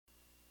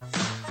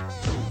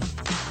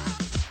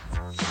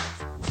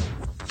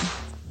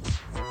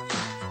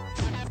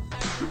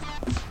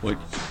What,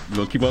 you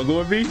gonna keep on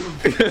going, B?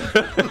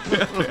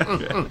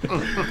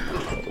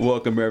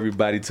 Welcome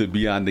everybody to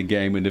Beyond the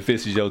Game, and if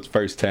this is your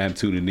first time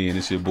tuning in,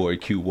 it's your boy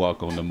Q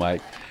Walk on the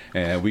mic,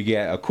 and we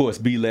got, of course,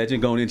 B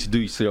Legend. Go and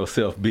introduce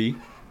yourself, B.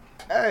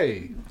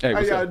 Hey, how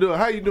y'all doing?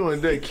 How you doing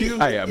today, Q?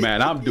 Hey,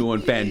 man, I'm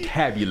doing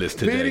fantabulous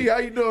today. BD, how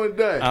you doing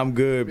today? I'm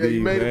good, B.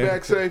 You made it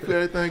back safe.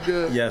 Everything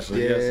good? Yes, sir.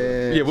 Yes,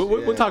 sir. Yeah,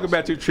 we'll talk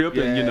about your trip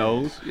and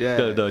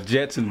the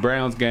Jets and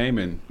Browns game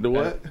and the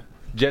what?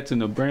 Jets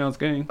and the Browns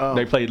game.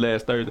 They played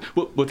last Thursday.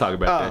 We'll talk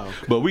about that.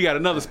 Okay. But we got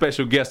another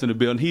special guest in the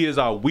building. He is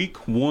our week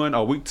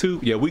two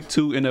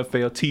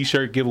NFL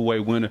T-shirt giveaway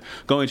winner.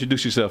 Go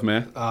introduce yourself,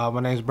 man. My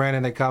name's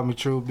Brandon. They call me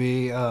True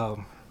B.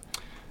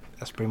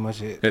 That's pretty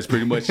much it. That's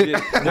pretty much it.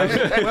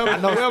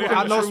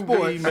 I know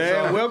sports,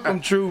 man. so. Welcome,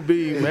 True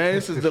B, man.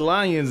 This is the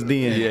Lions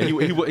Den. Yeah,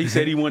 he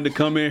said he wanted to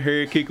come in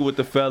here, kick it with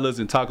the fellas,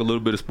 and talk a little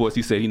bit of sports.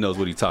 He said he knows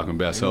what he's talking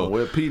about. So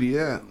where PD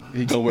at?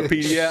 He gonna wear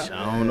PD out?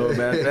 I don't know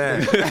about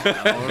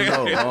that. I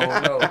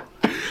don't know.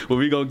 Well,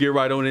 we're gonna get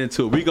right on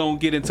into it. We're gonna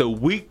get into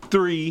week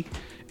 3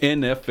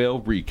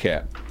 NFL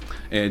recap.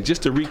 And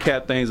just to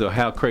recap things of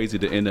how crazy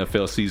the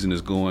NFL season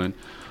is going,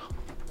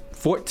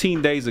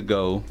 14 days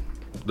ago,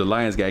 the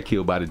Lions got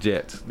killed by the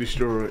Jets.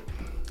 Destroyed.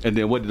 And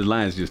then what did the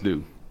Lions just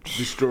do?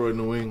 Destroyed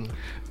New England.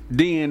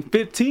 Then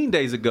 15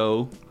 days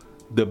ago,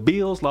 the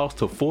Bills lost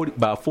to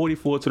by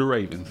 44 to the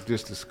Ravens.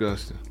 Just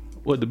disgusting.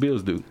 What did the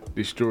Bills do?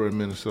 Destroyed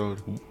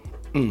Minnesota.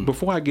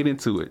 Before I get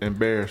into it,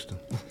 Embarrassed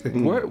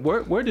them.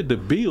 where did the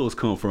Bills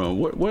come from?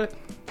 What?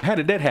 How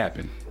did that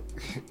happen?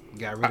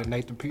 Got rid of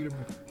Nathan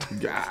Peterman.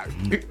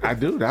 I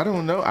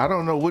don't know. I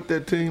don't know what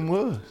that team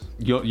was.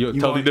 You're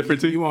totally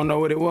different team? You want to know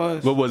what it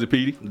was? What was it,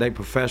 Petey? They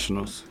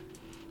professionals,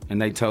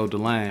 and they told the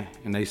line,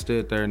 and they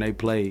stood there and they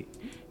played,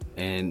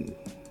 and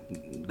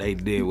they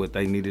did what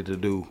they needed to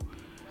do.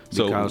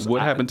 So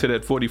what happened to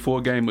that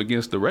 44 game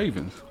against the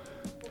Ravens?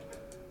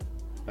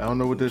 I don't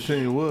know what that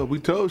team was. We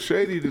told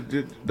Shady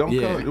to don't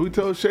come. We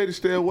told Shady to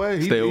stay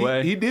away. Stay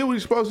away. He did what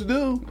he's supposed to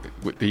do.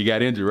 He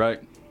got injured,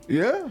 right?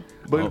 Yeah,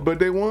 but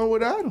they won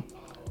without him.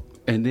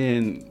 And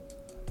then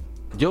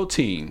your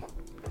team.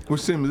 What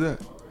team is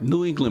that?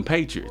 New England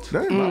Patriots.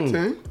 That ain't my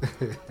team.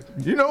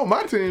 You know what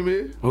my team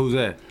is. Who's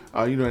that?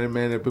 Oh, you know that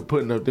man that been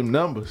putting up them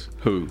numbers.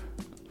 Who?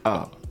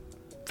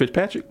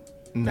 Fitzpatrick?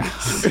 Nah.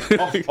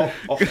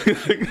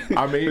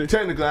 I mean,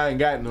 technically I ain't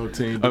got no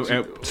team.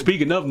 And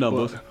speaking of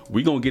numbers,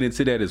 we're going to get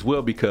into that as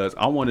well because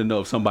I want to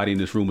know if somebody in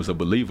this room is a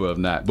believer or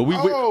not. But we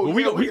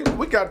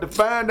got to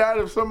find out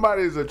if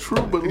somebody is a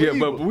true believer. Yeah,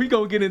 but we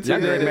going to get into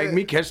that. That make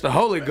me catch the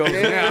Holy Ghost.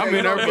 Now I'm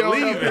in there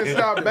believing.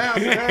 Stop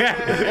bouncing.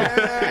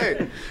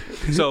 Hey.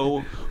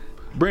 So,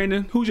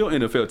 Brandon, who's your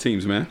NFL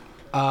teams, man?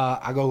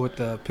 I go with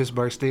the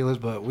Pittsburgh Steelers,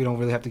 but we don't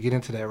really have to get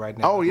into that right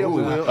now. Oh, yeah,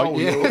 we will. Yeah.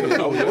 We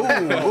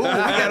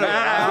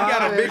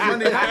got a big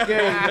Monday night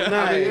game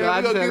tonight.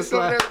 We're going to get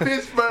some of that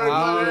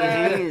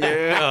Pittsburgh.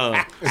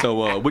 Yeah.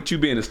 So, with you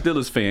being a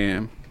Steelers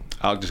fan,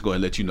 I'll just go ahead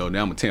and let you know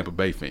now I'm a Tampa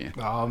Bay fan.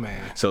 Oh,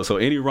 man. So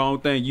any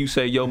wrong thing you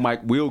say, yo, Mike,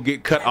 will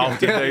get cut off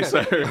today,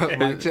 sir.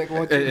 Mic check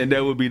 1 2. And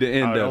that will be the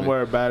end of it. Don't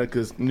worry about it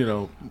because,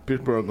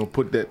 Pittsburgh going to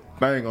put that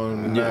thing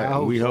on him. Yeah,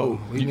 we hope.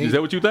 Is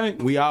that what you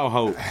think? We all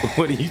hope.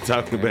 What are you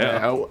talking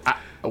about?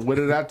 What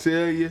did I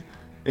tell you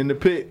in the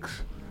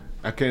picks?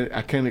 I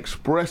can't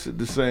express it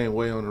the same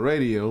way on the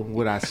radio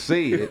what I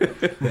said,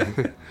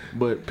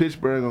 but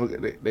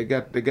Pittsburgh they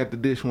got the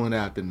dish one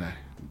out tonight.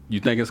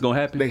 You think it's gonna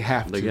happen? They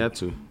have to. They got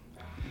to.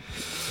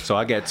 So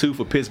I got 2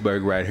 for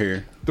Pittsburgh right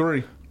here.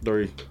 3.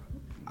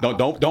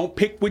 Don't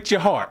pick with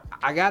your heart.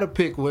 I got to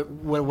pick with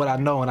what I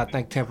know, and I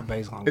think Tampa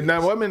Bay's going to get.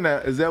 Now,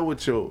 is that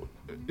what your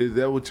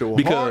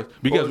heart?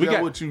 Because or we is that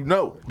got what you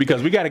know?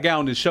 Because we got a guy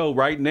on this show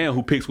right now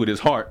who picks with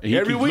his heart, and he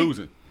Every keeps week,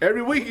 losing.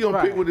 Every week he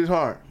gonna pick with his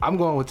heart. I'm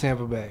going with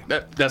Tampa Bay.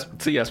 That's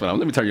what I'm.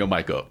 Let me turn your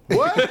mic up.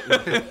 What? What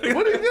did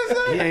you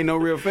just say? He ain't no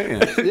real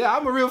fan. Yeah,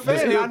 I'm a real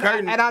fan,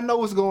 and I know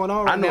what's going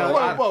on right now.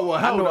 I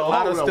know a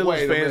lot of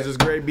Steelers fans is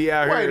great be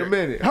out here. Wait a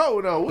minute.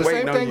 Hold on. The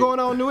same thing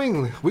going on in New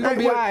England. We're going to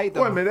be all right,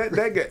 though. Wait a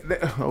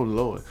minute. Oh,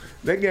 Lord.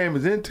 That game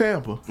is in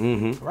Tampa.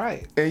 Mm-hmm.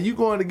 Right. And you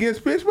going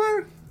against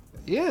Pittsburgh?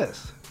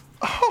 Yes.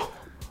 Oh.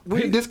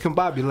 We're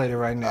discombobulated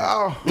right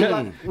now.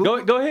 Oh.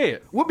 Go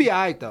ahead. We'll be all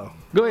right, though.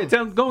 Go ahead.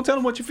 Tell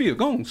them what you feel.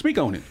 Go on. Speak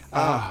on it.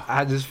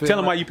 I just feel Tell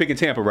them why you picking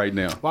Tampa right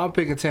now. Well, I'm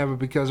picking Tampa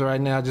because right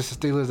now, just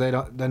the Steelers,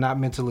 they're not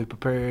mentally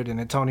prepared.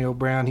 And Antonio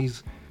Brown,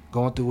 he's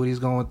going through what he's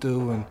going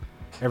through, and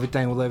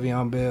everything with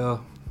Le'Veon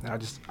Bell.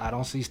 I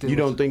don't see Steelers. You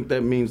don't think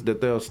that means that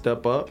they'll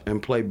step up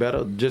and play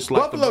better, just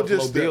like the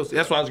Buffalo Bills?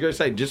 That's what I was going to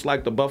say. Just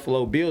like the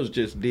Buffalo Bills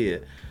just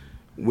did.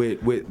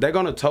 They're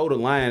going to toe the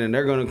line, and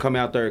they're going to come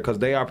out there because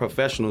they are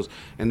professionals,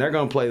 and they're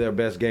going to play their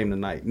best game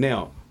tonight.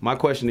 Now, my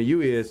question to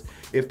you is,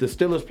 if the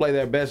Steelers play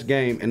their best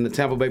game and the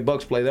Tampa Bay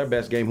Bucks play their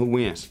best game, who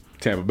wins?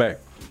 Tampa Bay.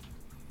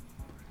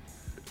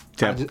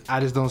 I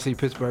just don't see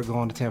Pittsburgh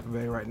going to Tampa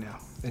Bay right now.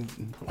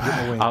 and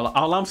get a win.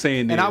 All I'm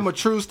saying is, And I'm a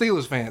true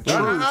Steelers fan. True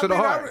I to the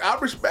mean, heart. I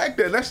respect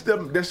that.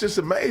 That's just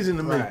amazing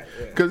to me. Right,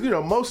 yeah. Because,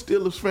 most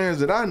Steelers fans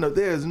that I know,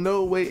 there's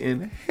no way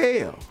in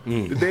hell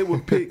that they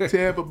would pick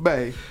Tampa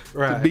Bay to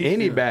Right. beat them.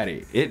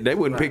 Anybody. They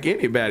wouldn't pick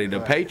anybody. The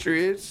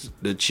Patriots,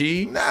 the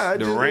Chiefs, Nah,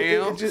 the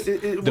Rams.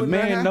 the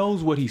man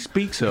knows what he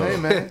speaks of. Hey,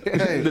 man.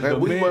 Hey, The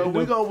we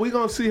man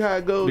gonna see how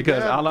it goes.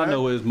 Because down, all I right?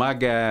 know is my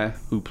guy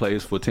who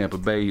plays for Tampa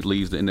Bay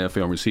leads the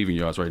NFL in receiving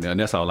yards right now, and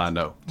that's all I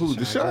know. Who,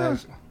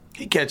 Deshaun?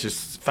 He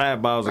catches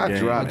 5 balls a I game.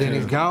 dropped Then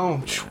he's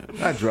gone.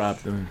 I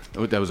dropped him.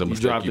 That was a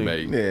mistake dropped you him.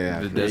 made.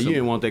 Yeah. You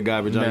didn't want that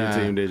garbage on your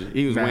team, did you?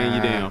 He was weighing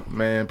you down.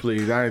 Man,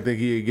 please. I didn't think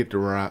he'd get the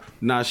rock.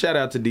 Nah, shout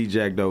out to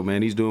D-Jack, though,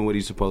 man. He's doing what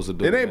he's supposed to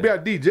do. It ain't man.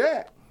 about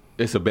D-Jack.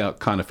 It's about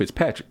Connor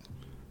Fitzpatrick.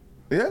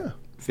 Yeah.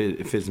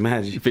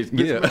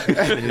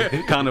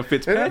 Fitzmagic. Connor And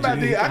Fitzpatrick. about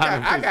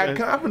I got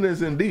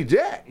confidence in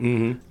D-Jack.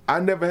 I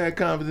never had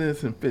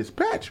confidence in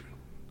Fitzpatrick.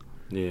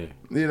 Yeah.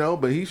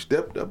 But he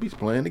stepped up. He's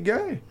playing the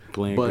game.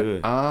 Playing but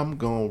good. I'm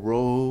going to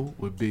roll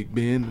with Big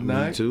Ben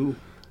tonight. Me too.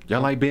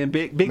 Y'all like being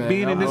Big Man,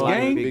 Ben in I this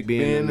like game? Big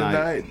Ben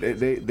tonight.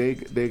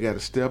 They got to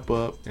step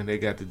up and they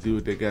got to do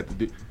what they got to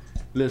do.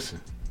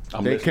 Listen,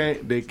 they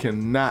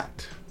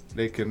cannot go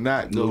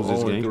Lose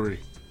this 0-3.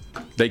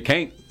 They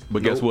can't,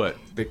 but guess what?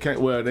 They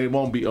can't. Well, they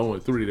won't be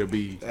 0-3. They'll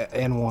be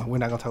N1. We're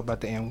not gonna talk about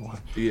the N1.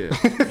 yeah.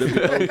 They'll be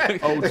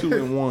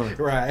 0-2-1.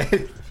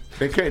 Right.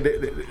 They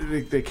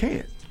can't. They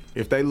can't.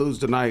 If they lose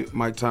tonight,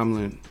 Mike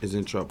Tomlin is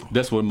in trouble.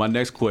 That's what my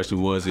next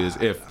question was. Is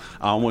if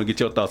I want to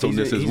get your thoughts on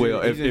this as well.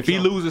 If he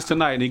loses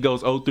tonight and he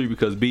goes 0-3,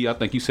 because B, I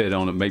think you said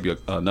on maybe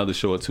another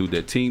show or two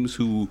that teams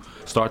who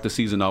start the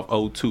season off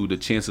 0-2, the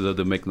chances of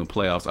them making the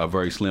playoffs are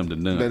very slim to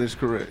none. That is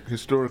correct.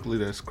 Historically,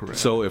 that's correct.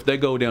 So if they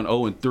go down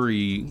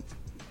 0-3,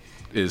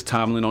 is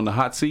Tomlin on the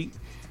hot seat?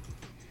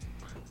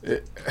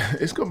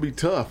 It's gonna be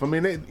tough. I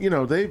mean,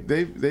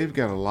 they've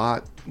got a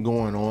lot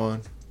going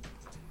on,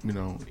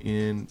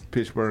 in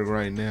Pittsburgh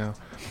right now.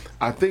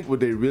 I think what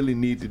they really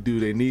need to do,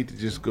 they need to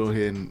just go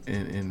ahead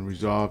and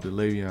resolve the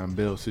Le'Veon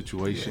Bell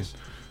situation.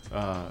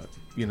 Yes.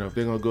 If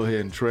they're gonna go ahead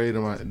and trade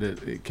him,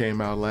 it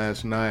came out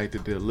last night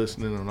that they're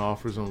listening on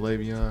offers on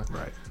Le'Veon.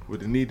 Right.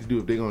 What they need to do,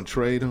 if they're gonna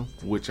trade him,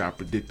 which I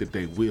predict that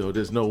they will,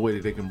 there's no way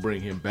that they can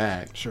bring him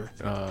back. Sure.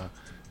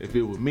 If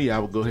it were me, I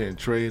would go ahead and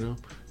trade him.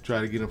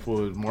 Try to get him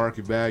for his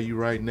market value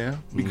right now.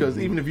 Because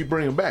even if you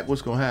bring him back,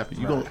 what's gonna happen?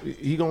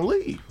 He gonna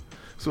leave.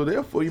 So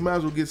therefore, you might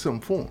as well get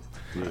something for him.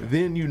 Yeah.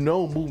 Then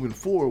moving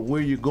forward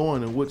where you're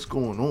going and what's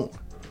going on.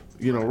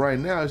 Right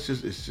now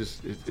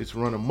it's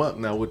run amok.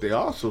 Now what they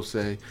also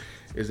say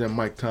is that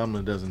Mike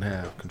Tomlin doesn't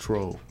have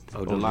control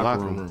of the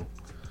locker room.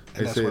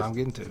 And that's what I'm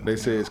getting to. They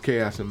say it's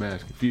chaos and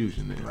mass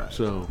confusion there. Right.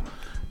 So,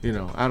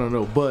 I don't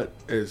know. But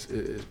as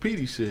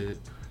Petey said,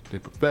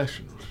 they're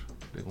professionals.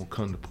 They're gonna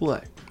come to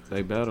play.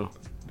 They better.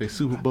 They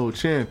Super Bowl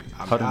champions.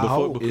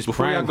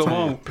 Before y'all go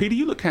on, Peter,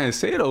 you look kind of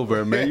sad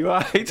over, man. You all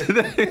right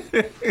today?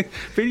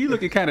 Peter, you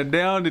looking kind of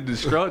down and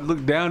distraught.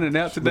 Look down and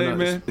out today,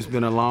 man. It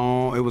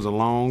was a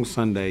long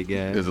Sunday,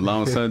 guys. It was a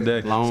long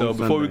Sunday.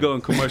 Before we go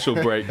in commercial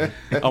break,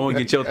 I want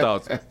to get your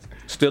thoughts.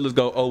 Steelers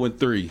go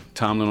 0-3.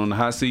 Tomlin on the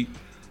hot seat?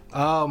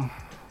 I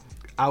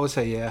would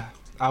say yeah.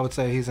 I would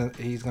say he's going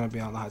to be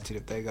on the hot seat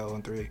if they go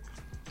 0-3.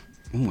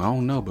 I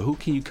don't know, but who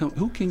can you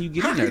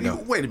get in there though?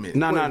 Wait a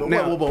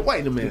minute.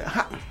 Wait a minute.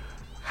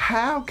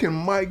 How can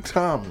Mike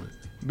Tomlin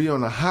be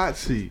on the hot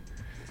seat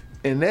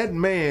and that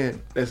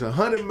man that's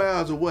 100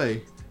 miles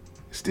away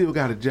still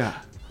got a job?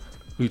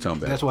 Who you talking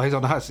about? That's why he's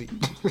on the hot seat.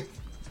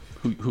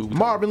 Who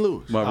Marvin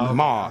Lewis.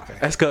 Okay.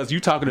 That's because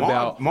you're talking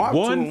about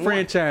one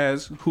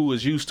franchise who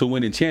is used to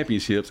winning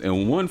championships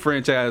and one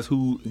franchise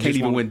who can't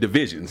even win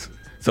divisions.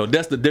 So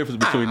that's the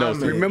difference between those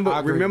two.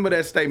 Remember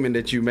that statement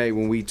that you made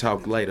when we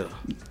talk later.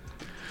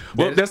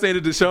 Well, that's the end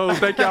of the show.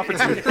 Thank y'all for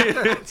tuning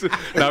in.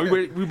 Now,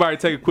 we about to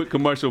take a quick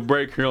commercial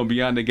break here on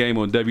Beyond the Game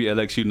on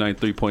WLXU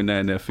 93.9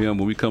 FM.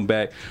 When we come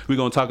back, we're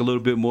going to talk a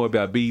little bit more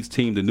about B's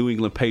team, the New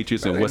England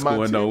Patriots, and what's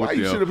going on with them.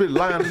 You should have been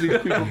lying to these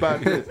people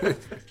about this.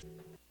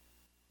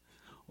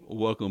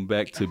 Welcome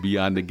back to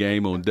Beyond the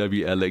Game on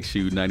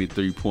WLXU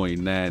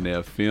 93.9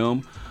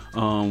 FM.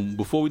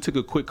 Before we took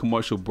a quick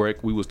commercial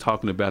break, we was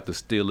talking about the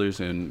Steelers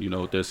and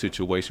their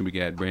situation. We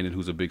got Brandon,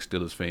 who's a big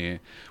Steelers fan.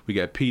 We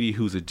got Petey,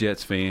 who's a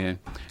Jets fan.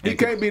 He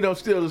can't be no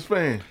Steelers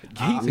fan.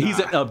 He's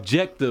an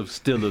objective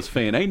Steelers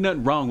fan. Ain't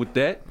nothing wrong with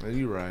that.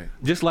 You're right.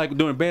 Just like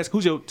during basketball,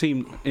 who's your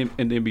team in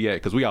the NBA?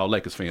 Because we all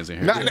Lakers fans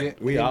in here.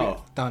 We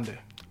all Thunder.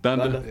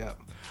 Yeah.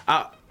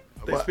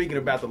 They're speaking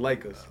about the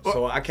Lakers.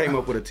 So I came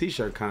up with a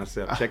T-shirt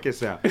concept. Check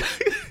this out.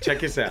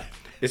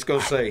 It's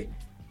gonna say,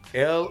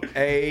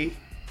 L.A.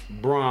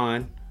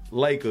 Bron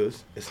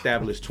Lakers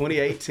established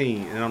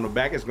 2018, and on the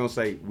back it's gonna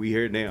say, "We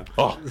here now."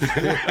 Oh,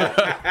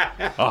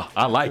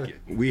 I like it.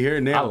 We here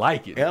now. I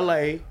like it.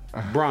 L.A.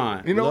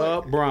 Bron.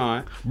 Love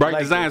Bron. Bright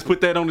Designs. Put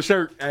that on the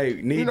shirt.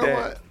 Hey, need that.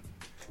 What?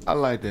 I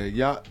like that.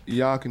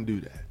 Y'all can do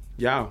that.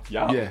 Y'all.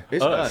 Yeah.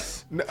 It's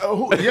us.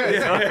 No,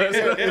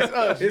 it's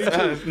us. It's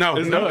us. No,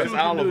 it's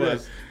all of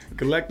us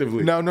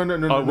collectively. No.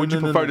 Would you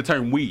prefer the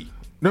term we?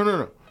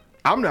 No.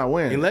 I'm not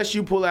winning. Unless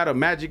you pull out a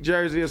Magic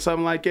jersey or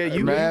something like that,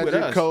 you with Magic,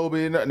 us.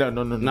 Kobe. No.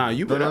 Nah,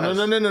 you with us.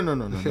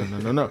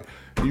 No.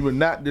 You would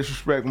not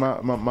disrespect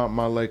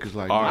my Lakers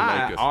like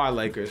that. Our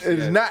Lakers. It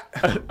is not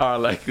our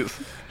Lakers.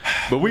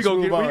 But we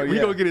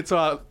gonna get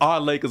into our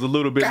Lakers a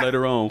little bit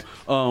later on.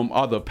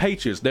 Are the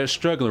Patriots? They're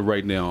struggling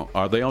right now.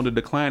 Are they on the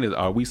decline?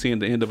 Are we seeing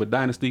the end of a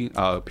dynasty?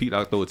 Pete,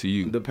 I'll throw it to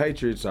you. The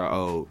Patriots are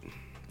old.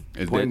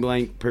 Point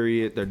blank.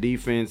 Period. Their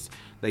defense.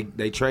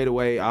 They trade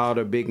away all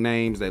the big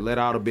names. They let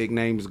all the big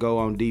names go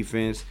on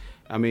defense.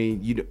 I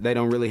mean, they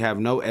don't really have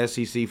no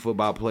SEC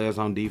football players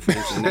on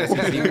defense. And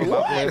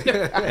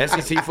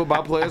SEC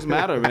football players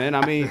matter, man.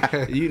 I mean,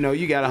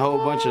 you got a whole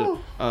bunch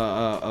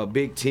of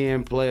Big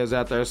Ten players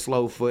out there,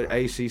 slow foot,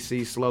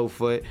 ACC slow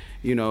foot.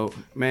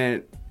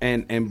 Man,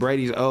 and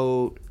Brady's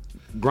old.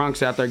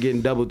 Gronk's out there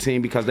getting double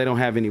teamed because they don't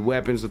have any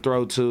weapons to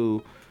throw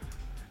to.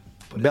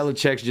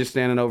 Belichick's just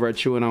standing over there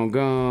chewing on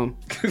gum.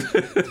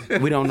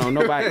 We don't know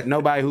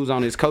nobody who's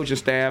on his coaching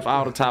staff.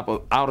 All the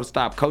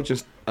top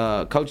coaches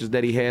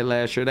that he had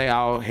last year, they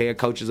all head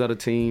coaches of the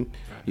team.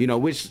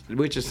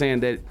 Which is saying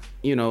that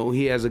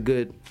he has a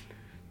good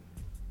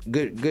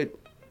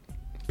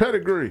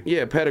pedigree.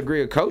 Yeah,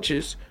 pedigree of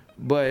coaches.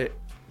 But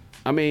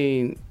I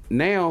mean,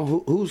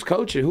 now who's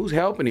coaching? Who's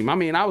helping him? I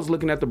mean, I was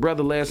looking at the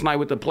brother last night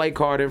with the play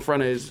card in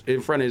front of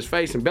his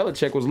face, and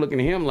Belichick was looking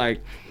at him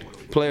like,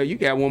 player, you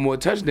got one more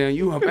touchdown,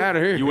 you up out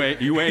of here. You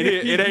ain't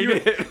it. It ain't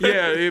it.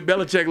 Yeah,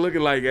 Belichick looking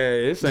like,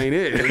 hey, this ain't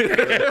it.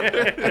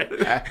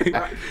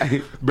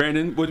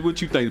 Brandon, what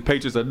you think? The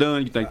Patriots are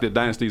done? You think the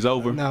dynasty's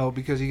over? No,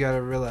 because you got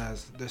to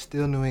realize they're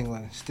still New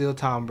England, still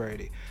Tom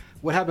Brady.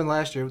 What happened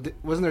last year?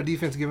 Wasn't their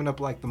defense giving up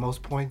like the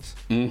most points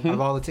of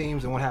all the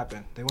teams? And what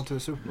happened? They went to the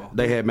Super Bowl.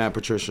 They had Matt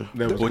Patricia.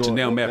 Matt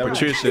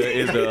Patricia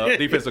is the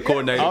defensive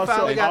coordinator.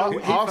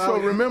 Also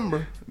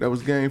remember, that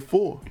was game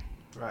 4.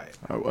 Right.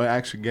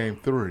 Actually, game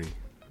 3.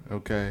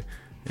 Okay,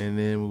 and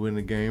then we went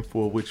to game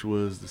 4, which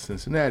was the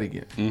Cincinnati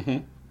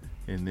game,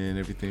 and then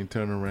everything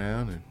turned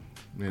around,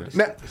 and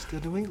it's still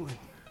New England.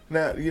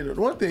 Now, the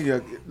one thing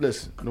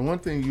the one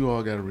thing you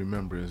all got to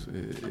remember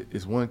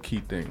is one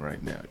key thing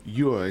right now.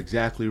 You are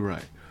exactly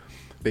right.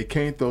 They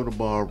can't throw the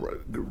ball.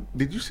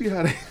 Did you see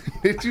how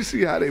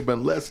they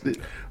molested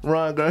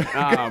Ron Gronk?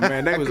 Oh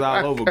man, they was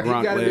all over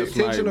Gronk last night, man. He got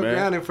intentional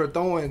grounding for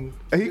throwing.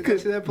 He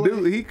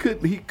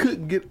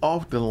couldn't get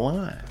off the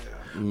line.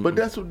 Mm-hmm. But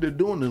that's what they're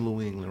doing in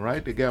New England,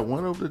 right? They got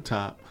one over the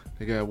top.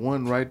 They got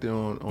one right there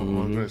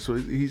on so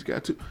he's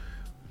got two.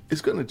 It's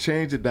going to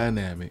change the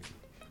dynamic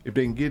if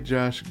they can get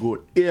Josh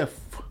Gordon,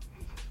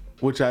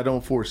 which I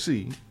don't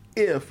foresee,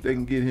 if they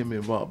can get him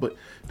involved. But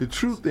the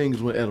true thing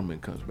is when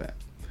Edelman comes back.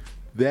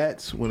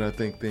 That's when I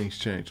think things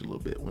change a little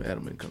bit, when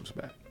Edelman comes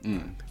back.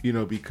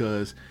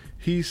 Because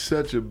he's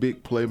such a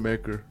big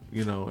playmaker,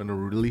 and a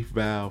relief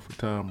valve for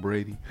Tom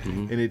Brady.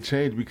 And it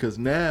changed because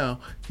now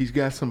he's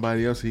got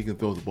somebody else he can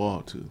throw the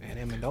ball to.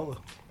 And Amendola.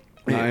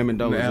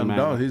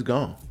 Amendola, he's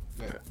gone.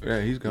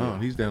 Yeah, he's gone.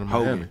 He's down in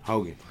Miami.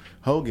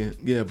 Hogan,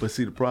 yeah, but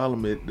see, the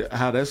problem is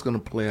how that's going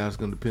to play out is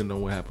going to depend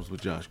on what happens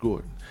with Josh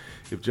Gordon.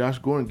 If Josh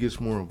Gordon gets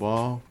more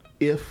involved,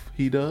 if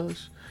he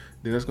does,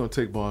 then that's going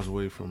to take balls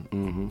away from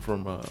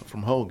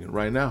Hogan.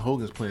 Right now,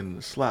 Hogan's playing in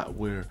the slot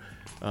where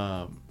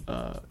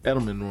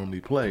Edelman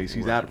normally plays.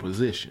 He's out of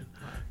position.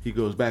 He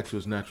goes back to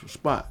his natural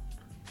spot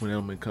when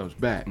Edelman comes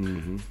back.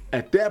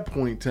 At that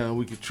point in time,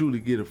 we could truly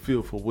get a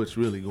feel for what's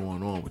really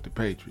going on with the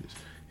Patriots.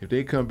 If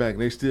they come back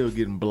and they're still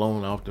getting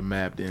blown off the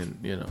map, then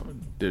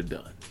they're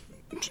done.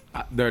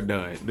 They're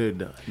done.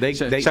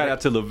 Shout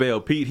out to Lavelle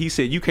Pete. He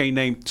said you can't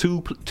name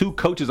two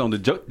coaches on the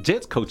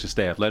Jets coaching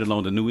staff, let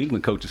alone the New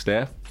England coaching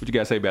staff. What you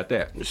guys say about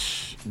that?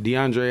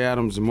 DeAndre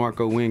Adams and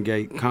Marco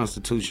Wingate,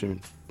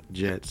 Constitution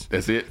Jets.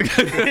 That's it.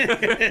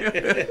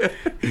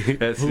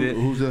 That's it.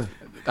 Who's that?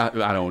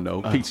 I don't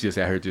know. Pete's just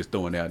out here just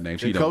throwing out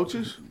names. The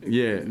coaches?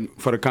 Yeah,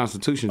 for the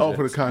Constitution Jets. Oh,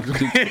 for the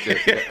Constitution.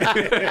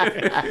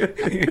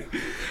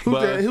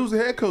 Who's the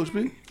head coach,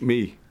 Pete?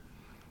 Me.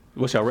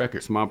 What's your record?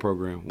 It's my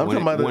program. I'm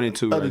talking about 1 and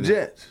 2 right the now.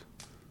 Jets.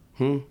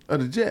 Of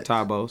the Jets.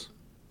 Tybos.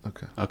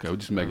 Okay, we're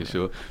just making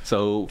sure.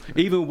 So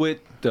even with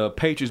the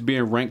Patriots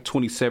being ranked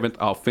 27th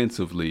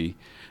offensively,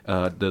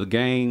 the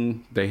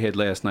game they had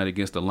last night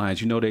against the Lions,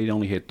 they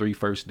only had 3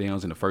 first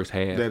downs in the first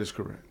half. That is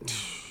correct.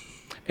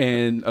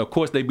 And, of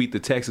course, they beat the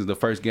Texans the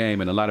first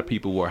game, and a lot of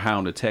people were high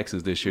on the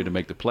Texans this year to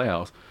make the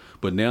playoffs.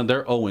 But now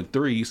they're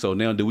 0-3, so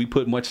now do we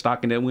put much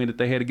stock in that win that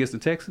they had against the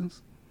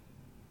Texans?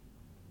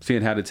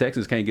 Seeing how the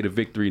Texans can't get a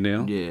victory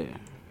now. Yeah.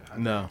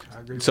 No.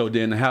 So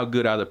then how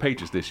good are the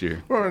Patriots this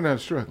year? Well, they're not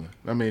struggling.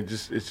 I mean,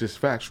 it's just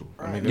factual.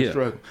 I mean, they're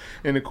struggling.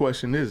 And the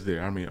question is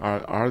there. I mean,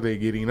 are they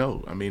getting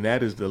old? I mean,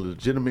 that is the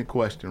legitimate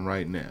question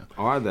right now.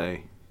 Are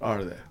they?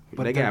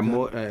 But they got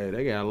more.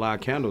 They got a lot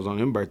of candles on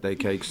them birthday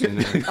cakes in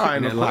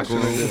that locker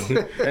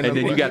room. And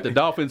then you got the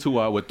Dolphins, who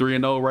are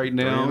 3-0 right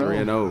now.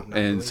 3-0.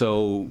 And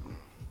so,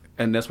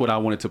 and that's what I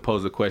wanted to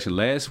pose a question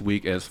last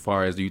week. As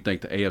far as do you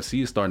think the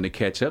AFC is starting to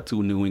catch up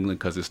to New England?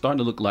 Because it's starting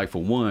to look like,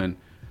 for one,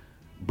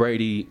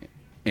 Brady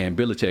and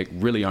Belichick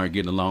really aren't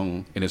getting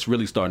along, and it's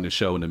really starting to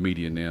show in the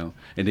media now.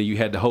 And then you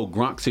had the whole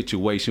Gronk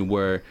situation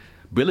where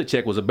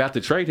Belichick was about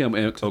to trade him,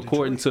 and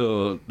according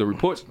to the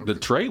reports, the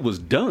trade was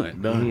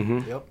done.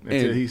 Yep.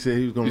 Until he said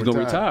he was going to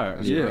retire.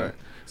 Yeah. Right.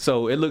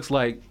 So it looks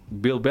like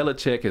Bill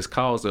Belichick has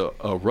caused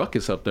a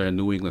ruckus up there in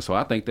New England. So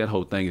I think that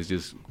whole thing is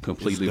just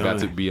completely about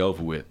to be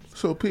over with.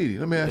 So, Petey,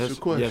 let me ask you a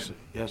question.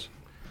 Yes.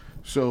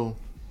 So,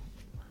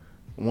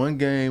 one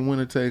game,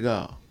 winner take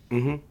all.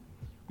 Mm-hmm.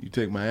 You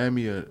take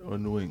Miami or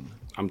New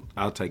England?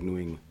 I'll take New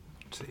England.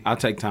 I'll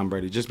take Tom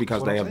Brady just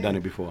because they have done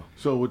it before.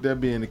 So with that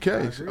being the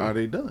case, are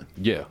they done?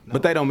 Yeah.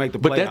 But they don't make the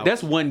playoffs. But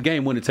that's one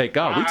game winner take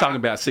all. We're talking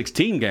about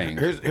 16 games.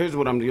 Here's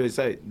what I'm going to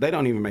say. They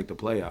don't even make the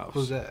playoffs.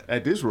 Who's that?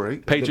 At this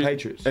rate. The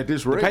Patriots. At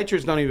this rate. The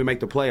Patriots don't even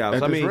make the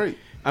playoffs. At this rate.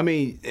 I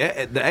mean, the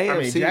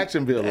AFC.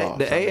 Jacksonville lost.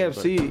 The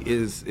AFC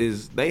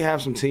is they have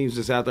some teams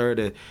that's out there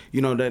that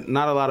that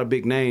not a lot of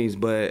big names,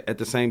 but at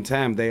the same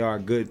time they are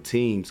good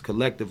teams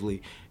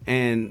collectively,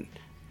 and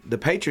the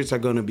Patriots are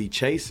going to be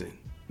chasing.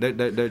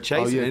 They're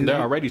chasing. Oh, yeah, and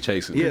They're already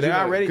chasing. Yeah, they're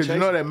already chasing.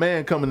 Because you know that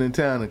man coming in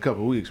town in a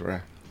couple of weeks,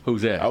 right?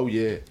 Who's that? Oh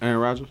yeah. Aaron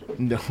Rodgers.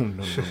 No.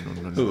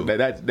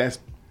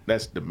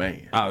 That's the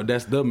man. Oh,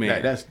 that's the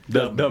man. That's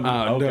the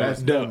man.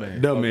 That's the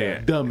man. The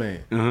man. The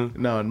man. Uh-huh.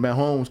 No,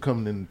 Mahomes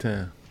coming in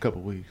town a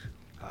couple of weeks.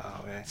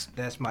 Oh,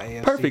 that's my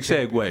AFC. Perfect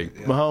champion.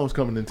 segue. Yeah. Mahomes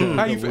coming in town.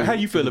 How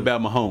you feel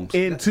about Mahomes?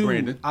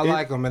 Brandon? I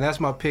like them, and that's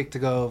my pick to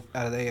go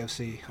out of the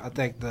AFC. I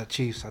think the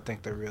Chiefs. I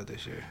think they're real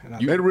this year. And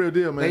They're the real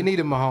deal, man. They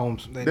needed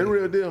Mahomes. They're the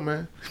real deal,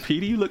 man.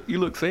 Petey, you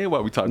look sad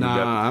while we talking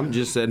about. I'm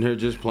just sitting here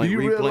just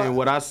replaying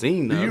what I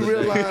seen. Do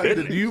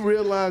you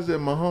realize that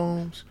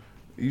Mahomes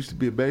used to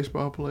be a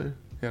baseball player?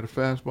 He had a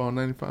fastball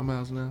 95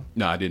 miles an hour.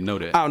 No, I didn't know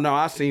that. Oh no,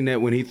 I seen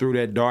that when he threw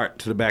that dart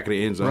to the back of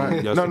the end zone.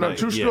 Right. Yesterday. No,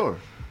 true story.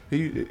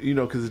 He,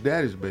 because his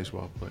daddy's a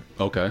baseball player.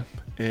 Okay.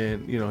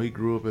 And he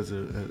grew up as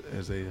a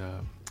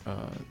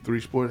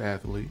 3-sport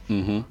athlete.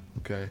 Mm-hmm.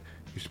 Okay,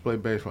 used to play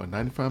baseball,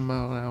 95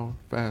 mile an hour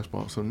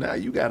fastball. So now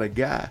you got a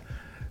guy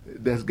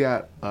that's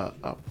got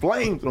a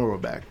flamethrower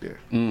back there.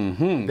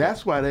 Mm-hmm.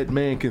 That's why that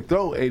man can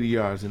throw 80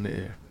 yards in the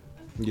air.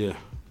 Yeah.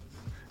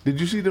 Did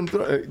you see them?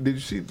 Did you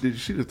see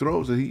the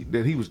throws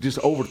that he was just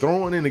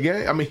overthrowing in the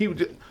game? I mean, he was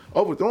just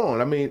overthrowing.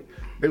 I mean,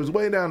 it was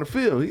way down the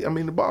field.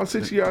 The ball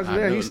 60 yards in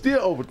the air. He's still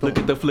overthrowing.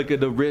 Look at the flick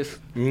of the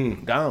wrist.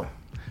 Gone.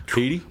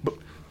 Petey,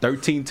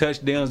 13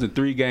 touchdowns in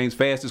 3 games,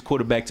 fastest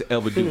quarterback to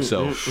ever do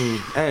so.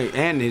 Hey,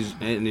 and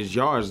his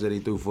yards that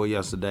he threw for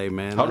yesterday,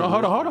 man. Hold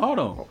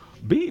on.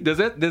 B, does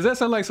that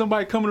sound like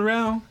somebody coming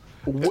around?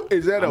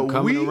 Is that I'm a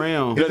coming we?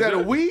 around. Is that a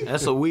we?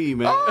 That's a we,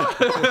 man.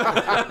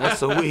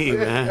 That's a we,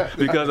 man.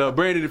 Because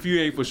Brandon, if you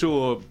ain't for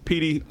sure,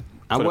 Petey.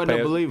 I wasn't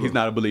a believer. He's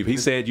not a believer. He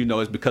said,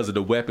 it's because of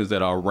the weapons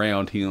that are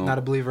around him. Not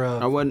a believer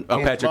of. I wasn't.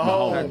 Patrick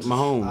Mahomes.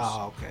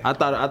 Oh, okay. I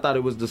thought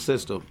it was the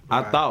system.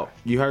 I thought.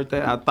 You heard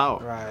that? I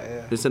thought. Right.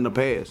 Yeah. It's in the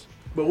past.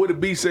 But what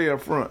did B say up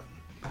front?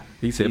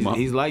 He said,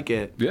 He's like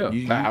that. Yeah.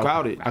 You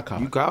caught it.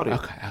 You caught it.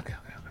 Okay.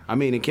 I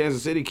mean, and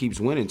Kansas City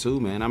keeps winning too,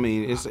 man. I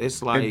mean,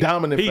 it's like And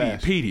dominant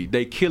fast. Petey,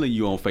 they killing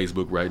you on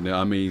Facebook right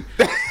now. I mean,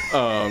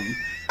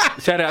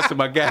 shout out to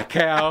my guy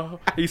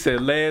Cal. He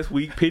said last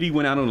week Petey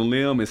went out on a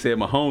limb and said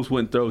Mahomes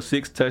wouldn't throw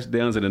 6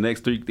 touchdowns in the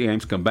next 3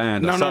 games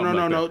combined.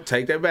 No.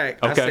 Take that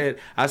back. Okay.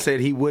 I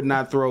said he would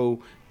not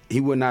throw. He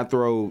would not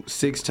throw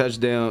 6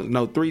 touchdowns.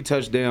 No, 3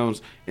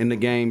 touchdowns in the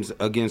games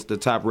against the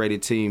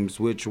top-rated teams,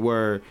 which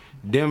were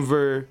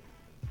Denver.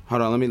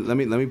 Hold on, let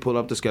me pull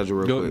up the schedule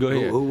real quick. Go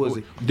ahead. Who was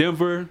he?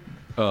 Denver.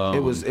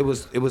 It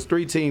was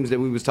 3 teams that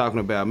we was talking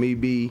about. It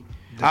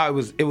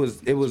was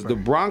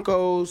the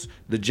Broncos,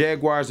 the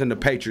Jaguars, and the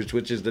Patriots,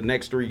 which is the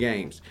next 3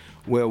 games.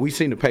 Well, we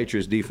seen the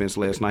Patriots defense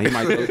last night.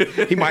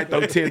 He might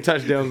throw 10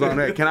 touchdowns on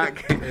that.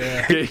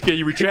 Can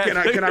you retract?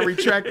 Can I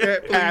retract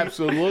that? Please?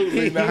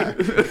 Absolutely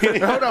not.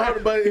 Hold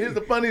on, but here's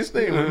the funniest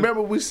thing.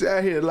 Remember, we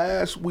sat here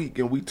last week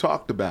and we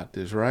talked about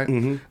this, right?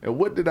 Mm-hmm. And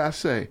what did I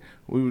say?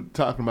 We were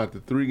talking about the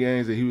 3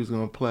 games that he was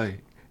going to play.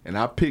 And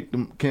I picked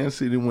them. Kansas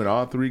City win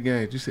all 3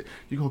 games. You said,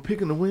 you're going to pick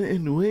them to win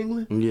in New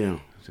England? Yeah. I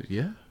said,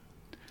 yeah.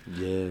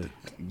 Yeah.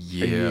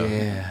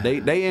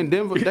 They in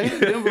Denver.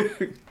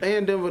 They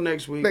in Denver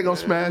next week. They're gonna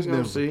smash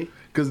Denver. See,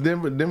 because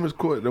Denver's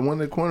court, the one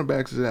that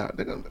cornerbacks is out.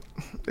 They're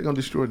gonna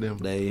destroy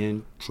Denver. they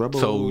in trouble.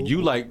 So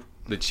you like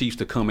the Chiefs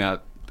to come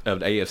out of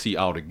the AFC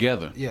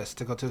altogether? Yes,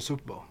 to go to the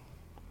Super Bowl.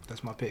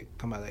 That's my pick.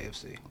 Come out of the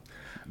AFC.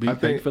 How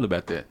do you feel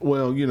about that?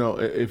 Well,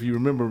 if you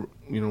remember,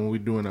 when we're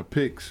doing our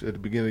picks at the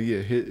beginning of the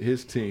year,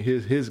 his team,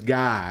 his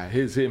guy,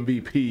 his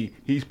MVP,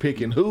 he's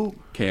picking who?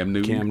 Cam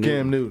Newton.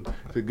 Cam Newton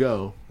to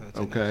go.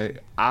 Okay,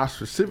 I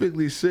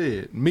specifically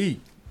said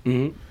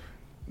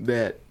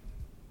that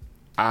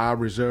I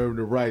reserve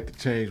the right to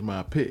change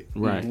my pick.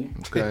 Right.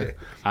 Okay.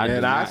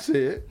 I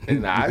said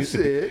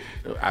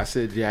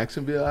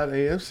Jacksonville out of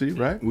AFC,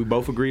 right? We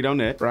both agreed on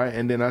that. Right,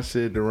 and then I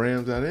said the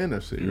Rams out of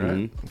NFC,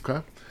 right?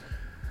 Okay.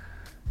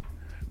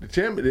 The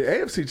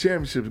AFC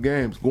Championship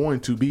game is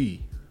going to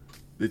be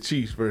the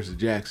Chiefs versus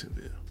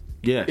Jacksonville.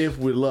 Yeah. If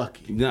we're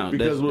lucky. No,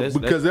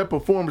 because that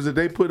performance that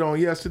they put on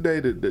yesterday,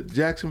 that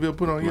Jacksonville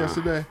put on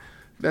yesterday,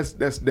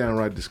 that's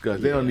downright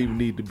disgusting. They don't even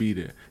need to be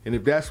there. And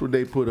if that's what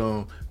they put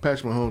on,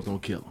 Patrick Mahomes gonna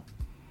kill them.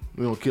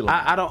 We gonna kill him.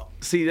 I don't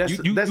see that's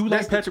You that's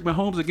like Patrick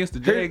Mahomes against the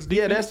Jags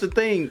defense? Yeah, that's the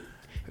thing.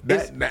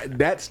 That's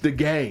the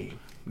game.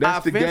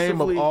 That's the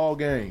game of all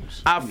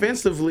games.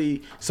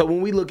 Offensively, so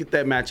when we look at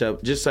that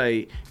matchup, just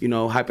say,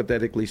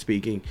 hypothetically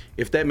speaking,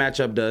 if that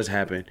matchup does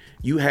happen,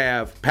 you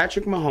have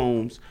Patrick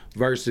Mahomes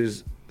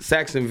versus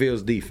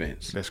Jacksonville's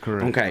defense. That's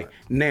correct. Okay.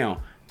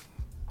 Now,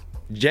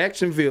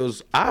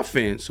 Jacksonville's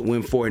offense,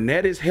 when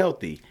Fournette is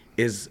healthy,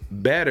 is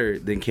better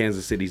than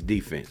Kansas City's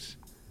defense.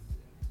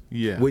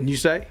 Yeah. Wouldn't you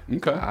say?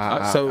 Okay.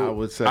 I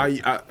would say.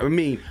 I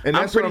mean, And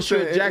I'm that's what pretty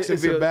sure saying.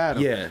 Jacksonville. It's a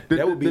battle. Yeah,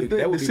 that would be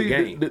the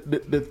game.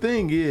 The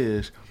thing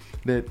is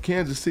that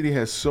Kansas City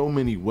has so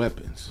many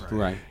weapons.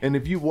 Right. And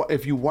if you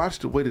watch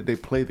the way that they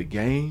play the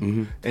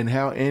game and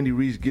how Andy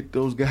Reid's get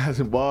those guys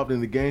involved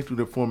in the game through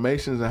their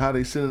formations and how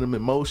they send them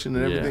in motion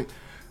and everything,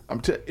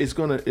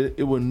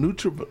 it will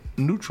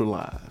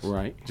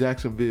neutralize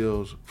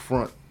Jacksonville's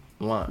front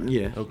line.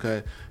 Yeah.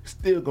 Okay.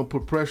 Still gonna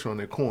put pressure on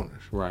their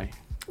corners. Right.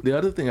 The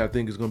other thing I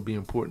think is going to be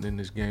important in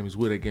this game is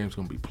where that game's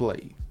going to be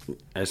played.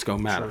 That's going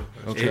to matter.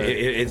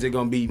 Okay. Is it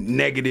going to be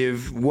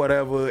negative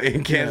whatever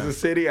in Kansas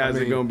City, or is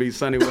it going to be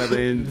sunny weather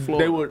in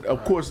Florida? They would,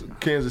 of course,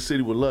 Kansas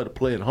City would love to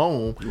play at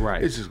home.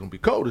 Right. It's just going to be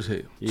cold as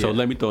hell. Yeah. So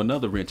let me throw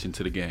another wrench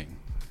into the game.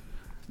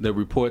 The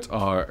reports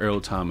are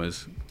Earl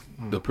Thomas.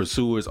 The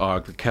pursuers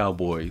are the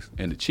Cowboys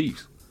and the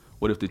Chiefs.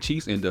 What if the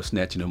Chiefs end up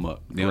snatching them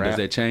up? Now, does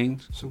that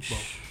change? Super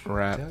Bowl.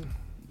 Right.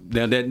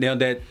 Now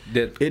that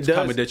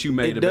comment that you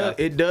made about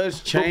it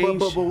does change.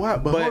 But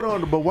hold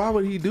on. But why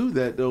would he do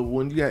that though?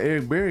 When you got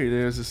Eric Berry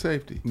there as a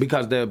safety?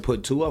 Because they'll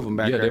put two of them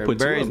back there. They put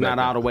Berry's not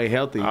all the way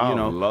healthy.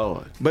 Oh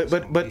Lord. But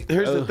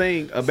here's the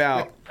thing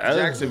about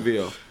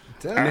Jacksonville.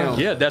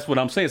 Yeah, that's what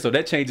I'm saying. So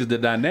that changes the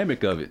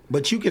dynamic of it.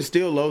 But you can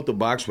still load the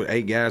box with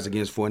 8 guys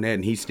against Fournette,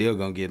 and he's still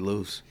gonna get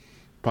loose.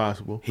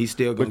 Possible. He's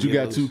still gonna. But you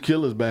get got loose. 2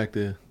 killers back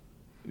there.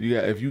 You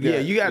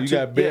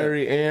got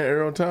Barry and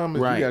Earl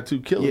Thomas. Right. You got 2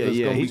 killers.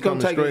 Yeah. He's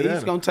gonna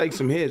take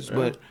some hits,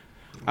 but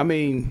I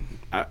mean,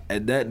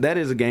 that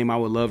is a game I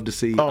would love to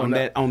see on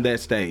that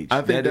stage.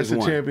 I think that's a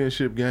one.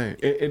 championship game,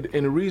 and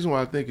the reason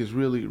why I think is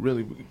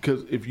really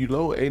because if you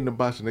load 8 in the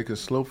box and they can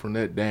slow from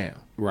that down,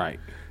 right.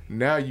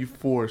 Now you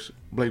force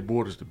Blake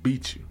Bortles to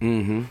beat you.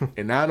 Mm-hmm.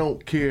 And I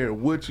don't care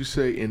what you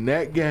say in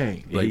that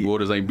game. Blake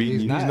Bortles ain't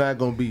beating you. He's not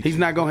going to beat you. He's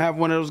not going to have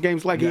one of those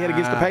games like he had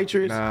against the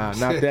Patriots? Nah,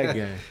 not that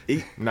game.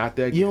 Not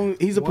that game.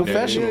 He's a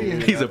professional.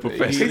 He's a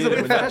professional. He's a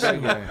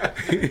professional.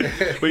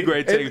 We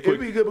great to take a quick.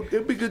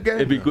 It'd be a good game.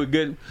 It'd be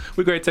good.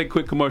 We're going to take a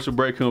quick commercial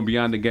break here on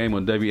Beyond the Game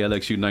on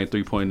WLXU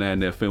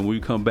 93.9 FM. When we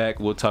come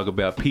back, we'll talk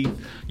about Pete,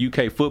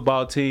 UK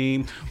football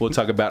team. We'll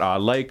talk about our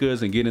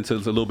Lakers and get into a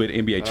little bit of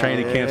NBA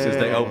training camp since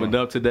they opened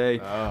up today.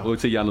 We'll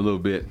tell y'all in a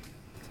little bit.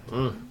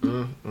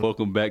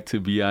 Welcome back to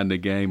Beyond the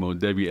Game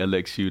on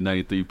WLXU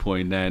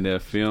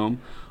 93.9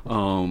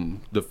 FM.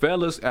 The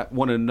fellas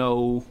want to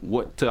know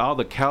to all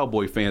the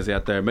Cowboy fans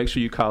out there, make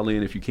sure you call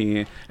in if you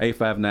can,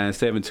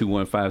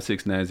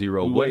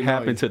 859-721-5690. What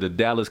happened to the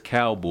Dallas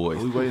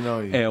Cowboys? We waiting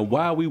on you. And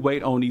while we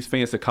wait on these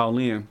fans to call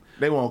in,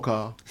 they won't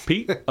call.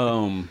 Pete,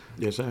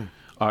 yes, sir.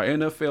 Our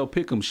NFL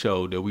Pick'em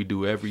show that we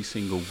do every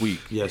single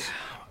week. Yes.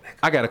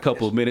 I got a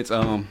couple of minutes.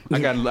 I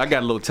got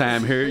a little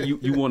time here.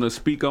 You want to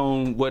speak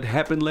on what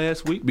happened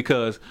last week?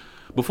 Because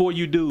before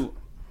you do,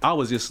 I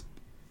was just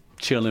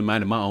chilling,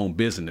 minding my own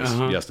business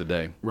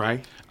yesterday.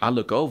 Right. I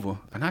look over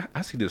and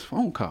I see this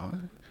phone call.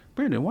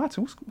 Brandon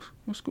Watson,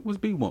 what's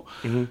B want?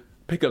 Mm-hmm.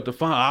 Pick up the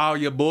phone. All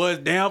your boys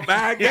down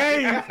 5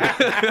 games. Is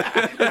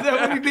that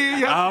what he did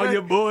yesterday? All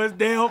your boys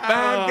down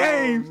 5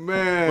 games.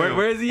 Man.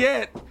 Where's he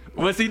at?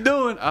 What's he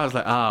doing? I was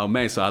like, oh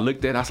man. So I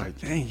looked at it, I was like,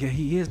 dang, yeah,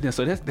 he is down.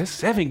 So that's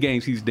 7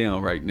 games he's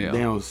down right now.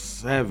 Down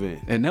 7.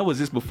 And that was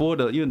just before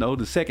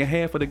the second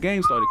half of the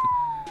game started.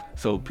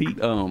 So Pete,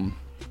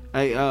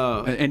 hey,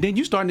 and then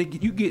you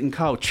getting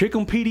called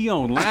Trickum PD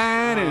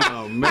online. And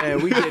oh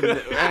man, we getting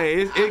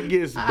it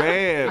gets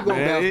bad,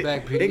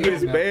 man. It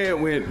gets bad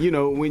when you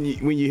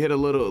hit a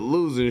little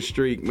losing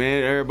streak,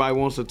 man. Everybody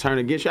wants to turn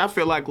against you. I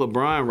feel like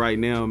LeBron right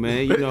now,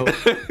 man.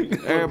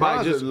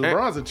 Everybody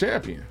LeBron's a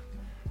champion.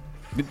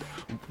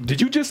 Did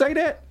you just say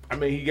that? I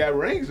mean, he got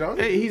rings, don't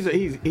he?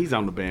 He's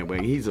on the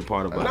bandwagon. He's a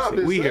part of us.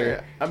 We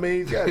here. I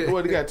mean, he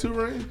got 2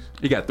 rings.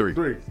 He got 3.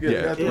 3.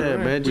 Yeah,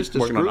 man. Just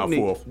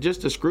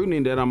the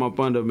scrutiny that I'm up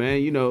under,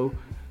 man.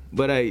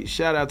 But hey,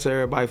 shout out to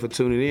everybody for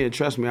tuning in.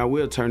 Trust me, I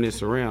will turn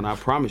this around. I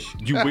promise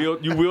you.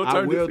 You will turn.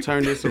 I will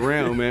turn this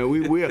around, man.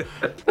 We will.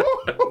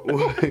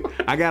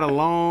 I got a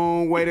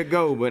long way to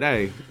go, but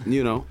hey,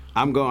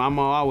 I'm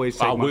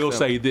always. I will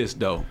say this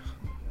though.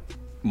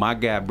 My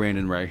guy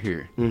Brandon right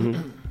here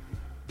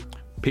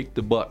picked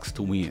the Bucks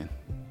to win.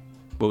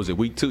 What was it,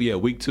 week 2? Yeah,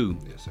 week 2.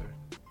 Yes, sir.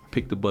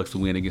 Picked the Bucks to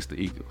win against the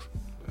Eagles.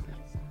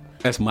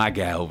 That's my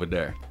guy over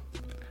there.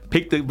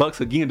 Picked the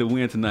Bucks again to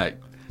win tonight.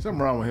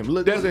 Something wrong with him.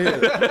 Look at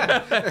him.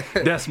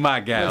 That's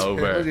my guy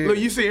over there. Look,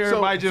 you see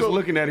everybody just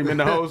looking at him in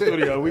the whole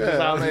studio. We who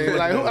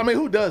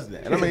does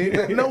that? I mean,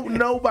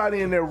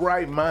 nobody in their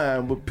right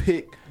mind would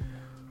pick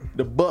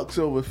the Bucks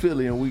over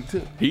Philly in week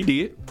 2. He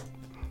did.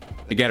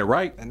 They got it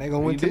right. And they're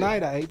gonna win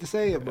tonight. I hate to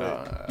say it,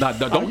 but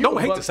Don't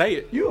hate to say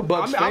it. You a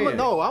Bucks fan?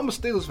 I'm a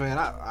Steelers fan.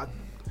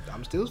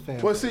 I'm a Steelers fan.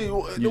 Well, see,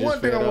 the one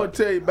thing I want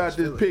to tell you about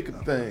this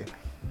Pickett thing.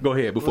 Go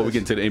ahead before we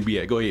get into the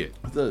NBA. Go ahead.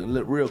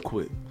 Look, real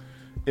quick.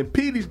 In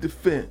Petey's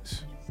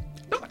defense,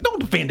 Don't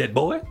defend that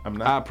boy. I'm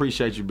not. I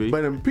appreciate you, B.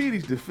 But in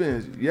Petey's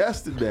defense,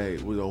 yesterday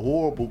was a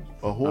horrible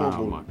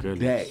my goodness.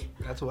 day.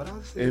 That's what I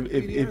was saying.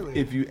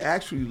 If you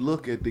actually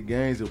look at the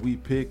games that we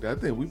picked, I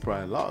think we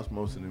probably lost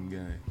most of them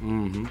games.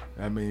 Mm-hmm.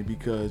 I mean,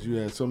 because you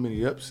had so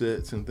many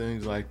upsets and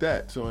things like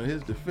that. So in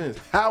his defense,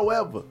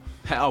 however,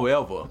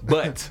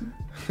 but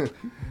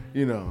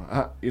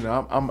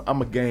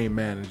I'm a game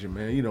manager,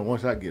 man.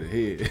 Once I get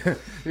ahead,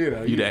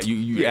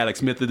 you Alex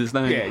Smith of this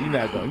thing. Yeah, you're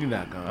not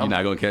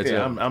gonna catch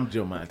up. I'm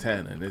Joe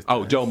Montana.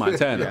 Joe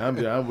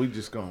Montana. Yeah, we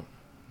just gonna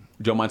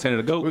Joe Montana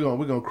to go.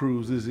 We're gonna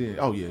cruise this in.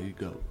 Oh yeah, you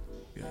go.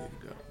 Yeah,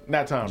 you go.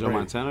 Not Tom Joe Brady.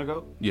 Montana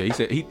go? Yeah,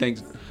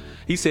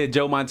 he said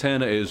Joe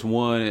Montana is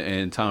 1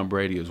 and Tom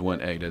Brady is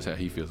 1A. That's how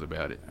he feels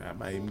about it. I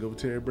might even go with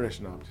Terry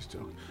Bradshaw. I'm just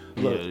joking.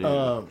 Look,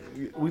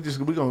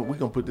 we're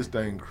gonna put this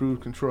thing in cruise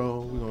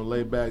control. We're gonna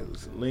lay back,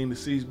 lean the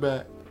seats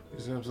back. You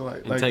see what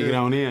I'm saying? And take it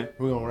on in.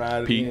 We're gonna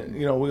ride Pete. it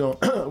in. We're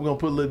gonna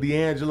put a little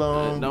D'Angelo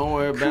on. Don't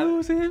worry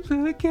about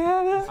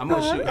it. I'm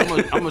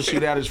gonna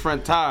shoot out his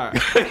front tire.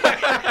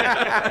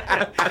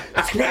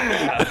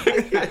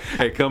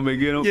 Hey, come and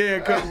get him. Yeah,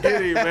 come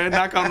get him, man.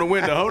 Knock on the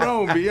window. Hold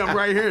on, B. I'm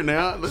right here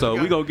now. So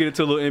we gonna get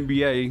into a little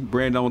NBA.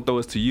 Brandon, I'm gonna throw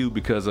it to you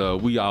because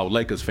we all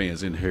Lakers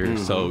fans in here.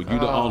 Mm-hmm. So you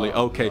the only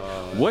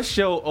What's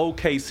your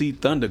OKC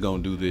Thunder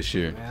gonna do this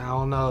year? Man, I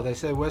don't know. They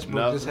said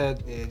Westbrook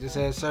just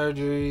had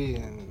surgery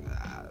and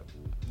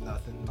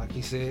nothing, like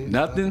he said.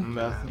 Nothing?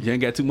 You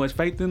ain't got too much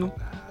faith in them?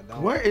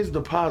 Where is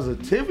the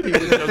positivity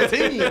with your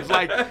teams?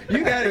 Like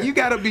you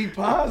gotta be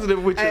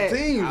positive with your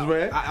teams,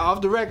 man. Off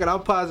the record,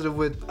 I'm positive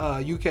with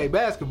UK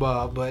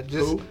basketball, but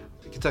just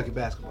Kentucky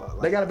basketball.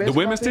 Like, They got a basketball The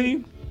women's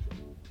team?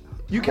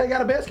 UK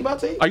got a basketball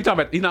team? Are you talking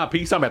about?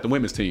 He's talking about the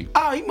women's team.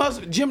 Oh, he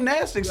must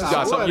gymnastics. Or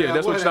Yeah, something.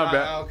 that's what you're talking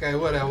about. Okay,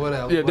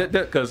 whatever. Yeah,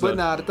 because but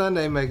the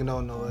Thunder ain't making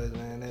no noise,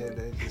 man.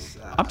 They just.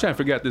 I'm trying to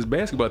figure out this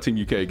basketball team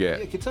UK got.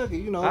 Yeah,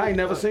 Kentucky, I ain't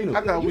never seen them.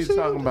 I thought we seen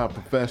talking them? about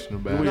professional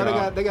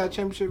basketball. They got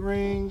championship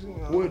rings.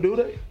 Where do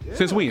they?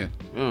 Since when?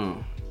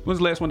 When's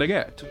the last one they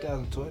got?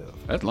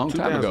 2012. That's a long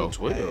time ago.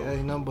 2012. That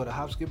ain't nothing but a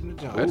hop, skip, and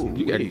a jump.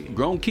 You got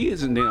grown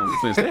kids in them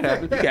since that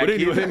happened. You got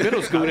kids in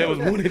middle school that was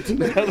born in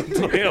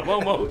 2012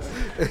 almost.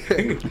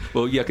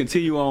 Well, yeah,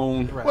 continue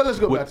on. Right. Well, let's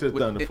go back to the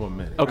Thunder for a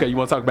minute. Okay, you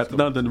want to talk about the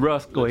Thunder and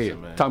Russ? Go ahead.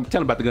 man. Tell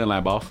them about the gun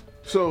line, boss.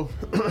 So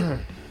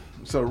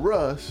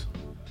Russ,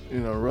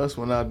 Russ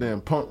went out there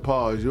and punked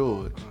Paul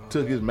George,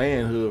 took his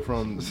manhood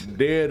from,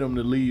 dared him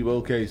to leave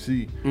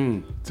OKC.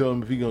 Told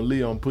him if he gonna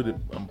leave, I'm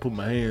put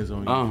my hands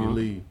on you if you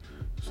leave.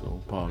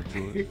 So Paul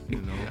George,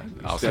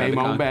 I'll Came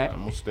on back. I'm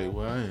gonna stay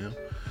where I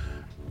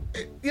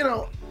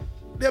am.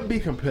 They'll be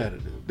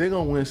competitive. They're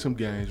gonna win some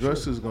games.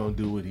 Russ is gonna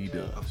do what he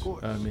does. Of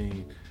course. I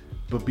mean,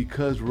 but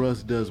because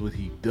Russ does what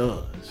he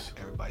does,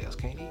 Everybody else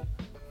can't eat.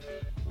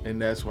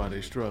 and that's why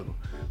they struggle.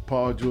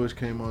 Paul George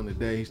came on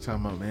today. He's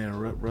talking about, man,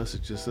 Russ is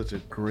just such a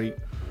great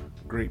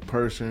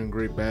person,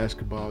 great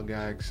basketball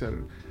guy,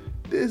 etc.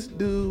 This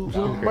dude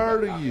will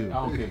murder you. I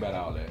don't care about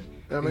all that.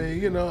 I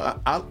mean,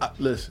 I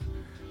listen.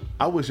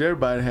 I wish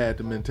everybody had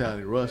the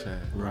mentality Russ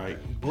had. Right.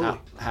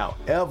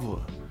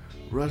 However,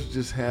 Russ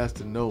just has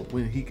to know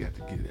when he got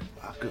to get it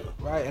lock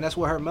up. Right, and that's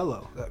what hurt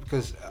Melo.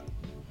 Because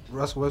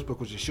Russell Westbrook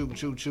was just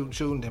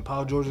shooting. Then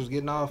Paul George was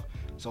getting off.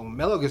 So when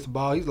Melo gets the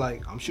ball, he's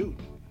like, I'm shooting.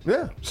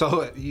 Yeah.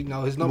 So,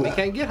 his number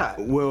can't get hot.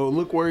 Well,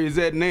 look where he's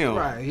at now.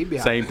 Right, he'd be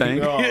all Same thing.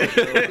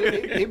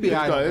 He'd be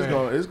all right.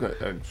 It's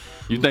going.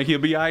 You think he'll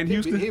be all right in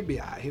Houston? He'll be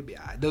all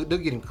right. They'll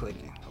get him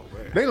clicking over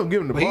there. They gonna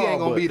give him the But ball. he ain't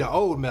going to be the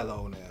old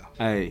Melo now.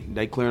 Hey,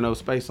 they clearing up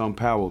space on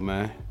power,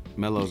 man.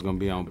 Melo's gonna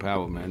be on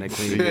power, man. They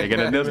clean. They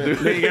got nothing else to do.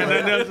 They ain't got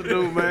nothing else to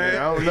do, man.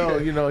 I don't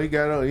know.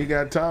 He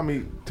got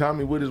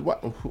Tommy with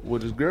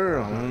his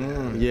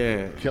girl.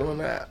 Yeah. Killing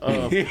that.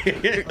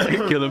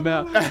 Kill him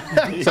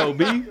out. So,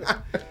 B,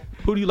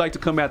 who do you like to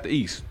come out the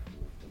East?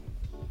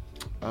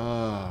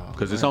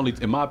 Because it's only,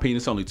 in my opinion,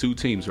 it's only 2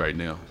 teams right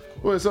now.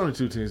 Well, it's only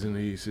 2 teams in the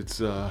East. It's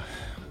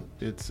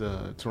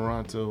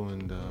Toronto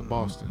and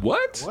Boston.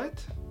 What?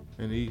 What?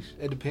 In the East.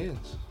 It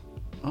depends.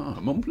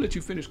 I'm gonna let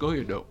you finish. Go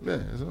ahead, though. Yeah,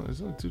 it's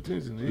only 2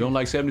 teams in the East. You don't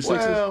like 76ers?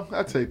 Well,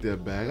 I take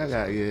that back.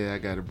 I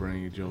got to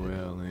bring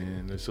Joel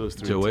in. So it's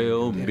 3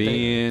 Joel, teams.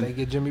 Ben. They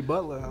get Jimmy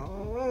Butler. I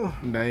don't know.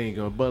 They ain't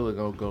gonna. Butler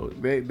gonna go.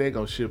 They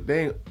gonna ship.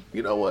 They ain't.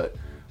 You know what?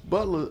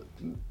 Butler,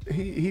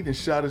 he done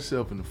shot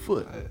himself in the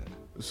foot.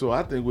 So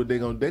I think what they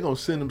gonna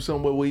send him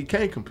somewhere where he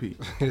can't compete.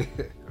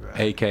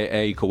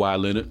 AKA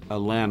Kawhi Leonard.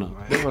 Atlanta.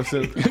 They gonna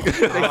send.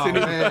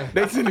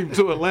 They send him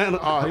to Atlanta.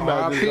 Oh, he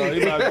might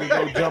just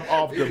go jump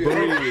off the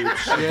bridge.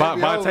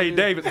 Vontae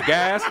Davis,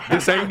 guys,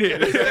 this ain't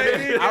it.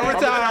 I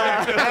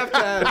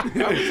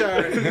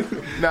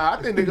retired. Nah,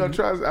 I think they're gonna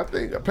try. I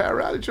think Pat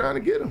Riley trying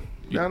to get him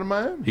down to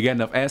Miami. He got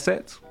enough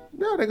assets?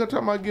 No, they're gonna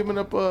talk about giving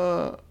up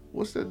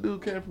what's that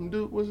dude came from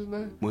Duke? What's his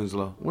name?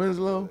 Winslow.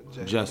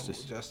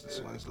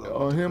 Justice Winslow.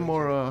 Or him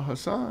or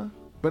Hassan.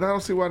 But I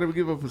don't see why they would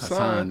give up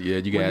Hassan. Yeah,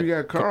 you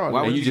got Carl. Why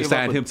And would you just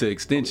signed him to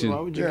extension.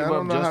 Why would you Yeah, I give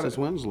don't up know how Justice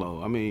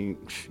Winslow? I mean,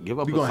 give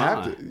up You're gonna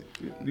have Hassan.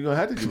 to. You're gonna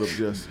have to give up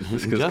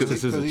Justice.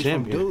 Justice is a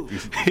champion.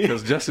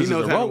 Because Justice is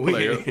a role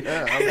player.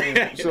 Yeah,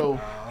 I mean,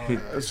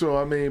 so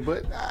I mean,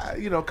 but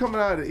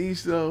coming out of the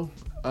East though,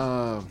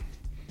 I'm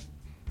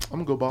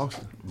gonna go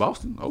Boston.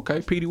 Boston,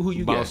 okay. Petey, who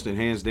you got? Boston,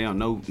 hands down,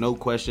 no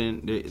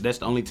question. That's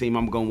the only team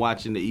I'm gonna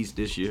watch in the East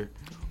this year.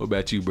 What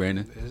about you,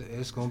 Brandon?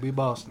 It's gonna be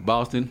Boston.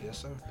 Boston? Yes,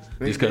 sir.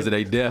 Just because of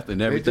their depth and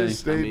everything.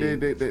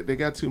 They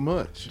got too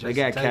much. They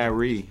got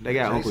Kyrie. They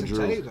got Uncle Jason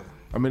Drew. Tatum.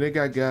 I mean, they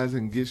got guys that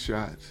can get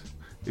shots.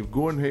 If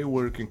Gordon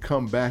Hayward can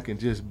come back and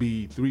just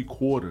be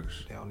 3/4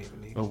 They don't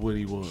even need. of what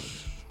he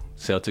was,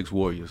 Celtics,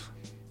 Warriors.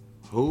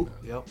 Who?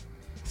 Yep.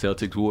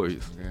 Celtics,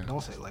 Warriors. yeah.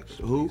 Don't say Lakers.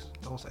 Who? please.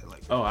 Don't say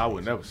Lakers. Oh, I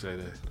would never say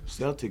that.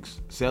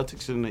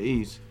 Celtics in the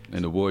East.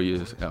 And the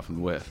Warriors out from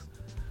the West.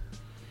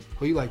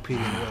 Who you like, Pete,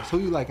 in the West? Who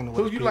you like in the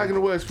West? Who you like in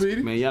the West,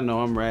 Petey? Man, y'all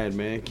know I'm rad,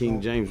 man.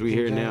 King James, we King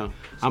here James. now.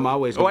 I'm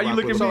always. Why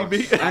gonna you rock looking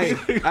with at me, him.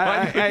 B?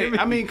 Hey,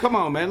 I mean, come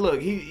on, man. Look,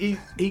 he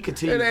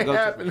continues It ain't to go.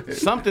 happening.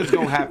 Something's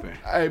gonna happen.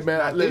 Hey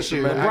man, this listen,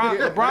 year. man.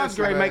 LeBron's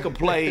going to make a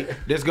play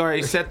that's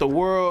going to set the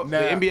Now,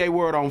 NBA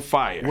world on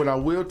fire. What I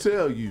will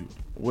tell you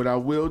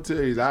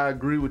is I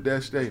agree with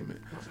that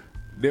statement.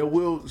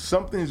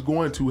 Something's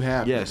going to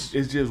happen. Yes.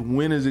 It's just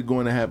when is it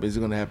going to happen? Is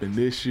it going to happen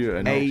this year?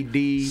 Or no?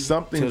 AD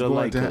Something's to the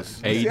going to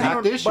Lakers. happen. See, AD. I don't-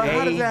 Not this but year.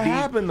 how does that AD.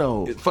 happen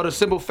though? For the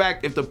simple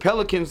fact, if the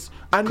Pelicans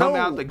I know, come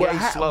out the but gate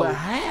how, slow, but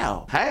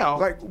how?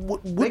 Like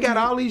what they got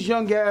all these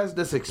young guys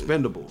that's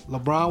expendable.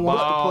 LeBron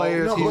wants the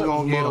players. He's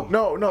gonna get them.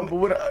 No,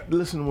 but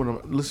listen to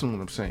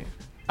what I'm saying.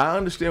 I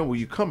understand where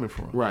you're coming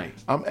from. Right.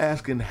 I'm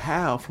asking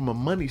how, from a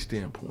money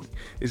standpoint.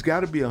 It's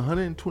got to be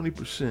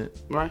 120%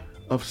 Right.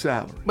 of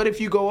salary. But if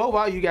you go over,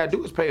 all you got to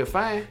do is pay a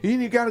fine. You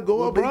ain't got to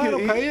go up. LeBron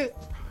will pay it.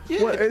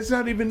 Yeah. Well, it's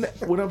not even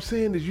that. What I'm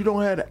saying is you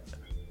don't have that.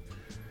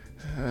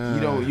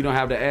 You don't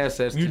have the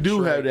assets. You to do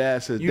trade. have the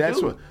assets. You That's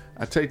do. what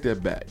I take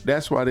that back.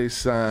 That's why they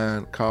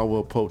signed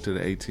Caldwell Pope to the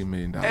 $18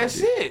 million. That's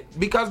deal. it.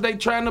 Because they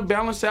trying to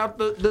balance out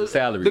the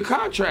Salaries. the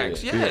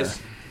contracts. Yeah.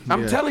 Yes.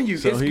 I'm Yeah. telling you,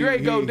 So it's he-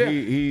 great. Go there.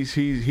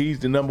 He's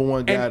the number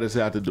one guy that's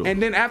out the door. And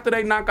then after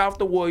they knock off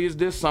the Warriors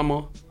this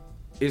summer,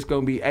 it's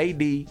gonna be AD,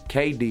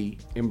 KD,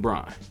 and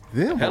Bron.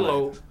 Them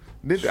Hello. boys.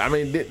 Then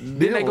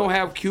Then they gonna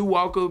have Q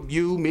Walker,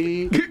 you,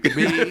 me, B.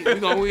 We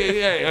gonna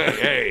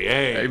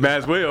hey. Might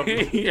as well.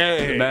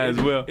 Hey. Might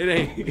as well. It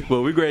ain't.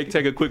 Well, we're going to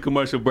take a quick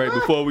commercial break.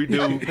 Before we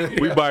do,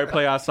 we better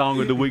play our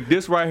song of the week.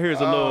 This right here is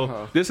a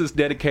little, this is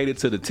dedicated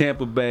to the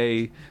Tampa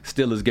Bay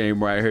Steelers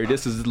game right here.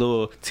 This is a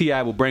little,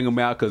 T.I. will bring them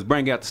out because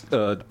bring out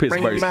the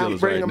Pittsburgh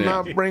Steelers right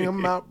now. bring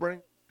them out.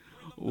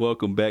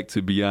 Welcome back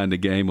to Beyond the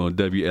Game on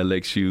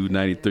WLXU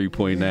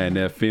 93.9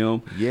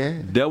 FM.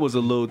 Yeah. That was a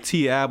little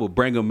T.I. will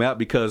bring them out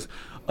because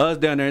us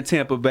down there in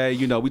Tampa Bay,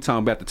 we talking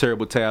about the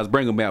terrible towels.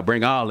 Bring them out.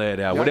 Bring all that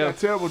out. Y'all Whatever. got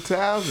terrible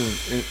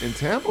towels in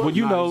Tampa? Well,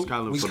 he's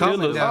calling for the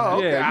Steelers, down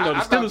there. yeah, Oh, okay. the I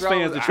thought Steelers y'all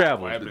fans was- that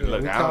travel.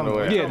 Look, I don't know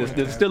where. Yeah, the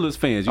Steelers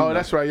fans. Oh,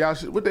 that's right. Y'all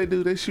what they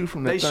do? They shoot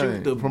from that They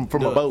thing. shoot from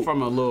a boat.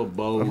 From a little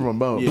boat. From a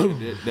boat.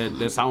 Yeah,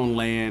 that's on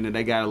land, and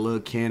they got a little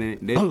cannon.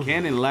 That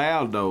cannon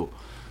loud though,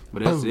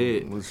 but that's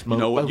it. You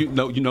know what? You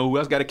know who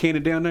else got a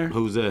cannon down there?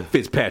 Who's that?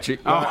 Fitzpatrick.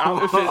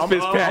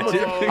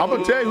 Fitzpatrick. I'm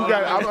gonna tell you who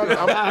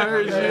got. I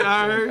heard you.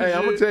 Hey,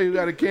 I'm gonna tell you who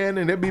got a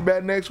cannon. They'll be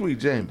back next week,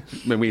 James.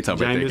 Man, we ain't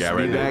talking about that Jameis guy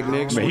be right back now.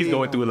 next Man, he's week.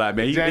 going through a lot,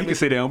 man. He can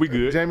sit down. We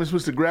good. James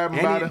supposed to grab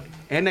him by the.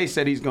 And they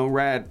said he's gonna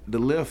ride the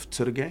lift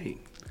to the game.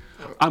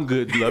 I'm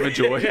good. Love and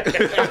joy.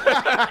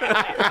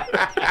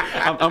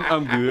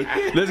 I'm good.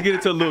 Let's get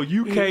into a little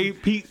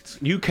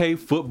UK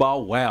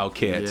football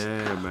Wildcats.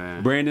 Yeah,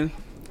 man. Brandon,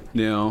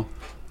 now,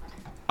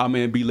 our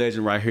man B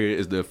Legend right here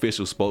is the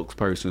official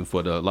spokesperson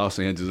for the Los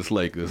Angeles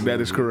Lakers.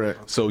 That is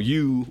correct. So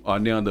you are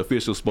now the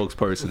official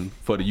spokesperson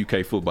for the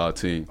UK football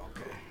team.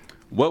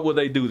 What will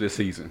they do this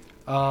season?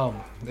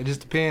 It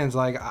just depends.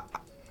 Like,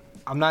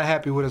 I'm not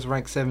happy with us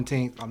ranked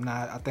 17th. I'm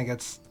not. I think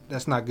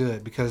that's not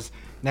good because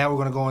now we're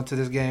gonna go into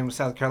this game with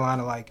South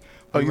Carolina. Like,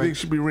 Oh, you think it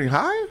should be ranked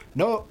higher?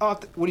 no?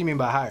 What do you mean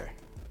by higher?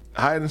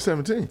 Higher than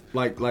 17?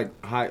 Like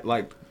Higher.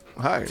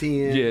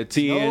 10. Yeah,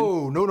 10.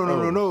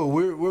 No.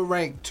 We're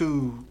ranked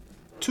too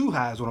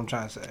high. Is what I'm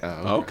trying to say.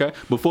 Okay.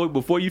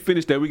 Before you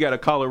finish that, we got a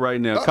caller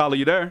right now. Caller,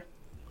 you there?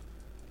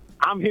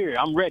 I'm here.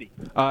 I'm ready.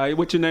 All right.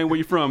 What's your name? Where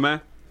you from,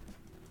 man?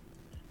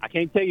 I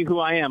can't tell you who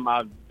I am.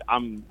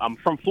 I'm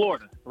from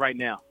Florida right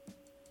now.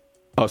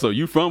 Oh, so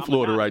you from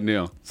Florida right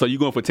now? So you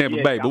going for Tampa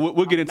Yeah, Bay? But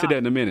we'll get into that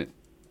in a minute.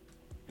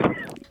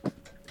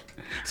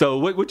 So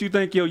what you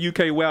think your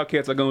UK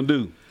Wildcats are gonna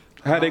do?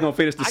 How they gonna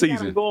finish the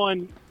season?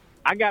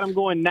 I got them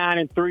going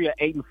 9-3 or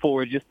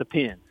 8-4. It just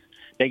depends.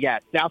 They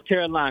got South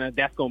Carolina.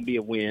 That's going to be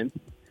a win.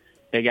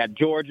 They got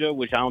Georgia,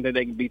 which I don't think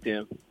they can beat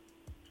them.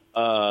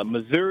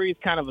 Missouri is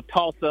kind of a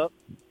toss-up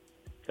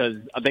because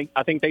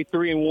I think they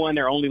 3-1.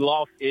 Their only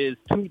loss is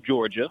to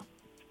Georgia.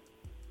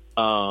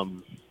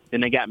 Then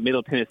they got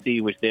Middle Tennessee,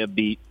 which they'll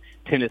beat.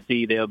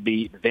 Tennessee, they'll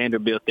beat.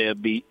 Vanderbilt, they'll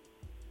beat.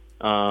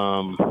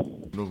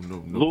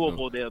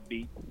 Louisville they'll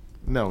beat.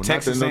 No,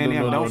 Texas A&M.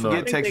 Don't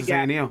forget Texas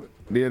A&M.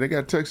 Yeah, they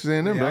got Texas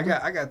A&M. Yeah, don't they?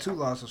 I got 2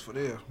 losses for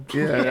them.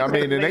 Yeah, I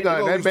mean, and they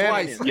got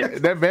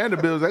that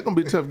Vanderbilt. That's gonna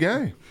be a tough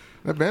game.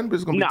 That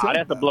Vanderbilt's gonna be tough. No,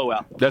 that's a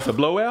blowout. That's a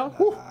blowout?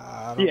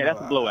 Yeah,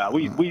 that's a blowout.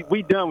 We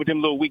done with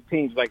them little weak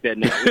teams like that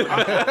now.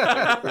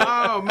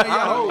 Oh man,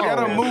 y'all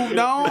done moved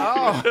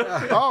on.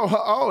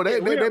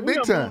 They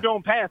big time. Moved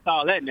on past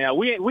all that now.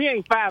 We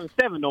ain't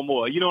 5-7 no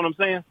more. You know what I'm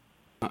saying?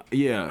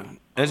 Yeah.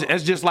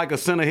 It's just like a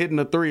center hitting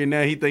a 3 and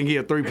now he think he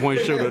a 3-point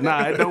shooter.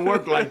 Nah, it don't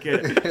work like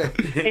that.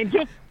 And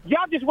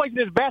y'all just wait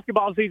till this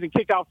basketball season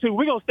kick off too.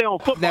 We're gonna stay on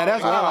football. Now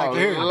that's what I like to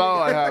hear.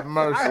 Lord have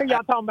mercy. I hear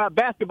y'all talking about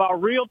basketball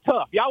real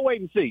tough. Y'all wait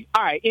and see.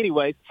 All right,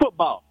 anyways,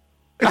 football.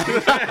 That's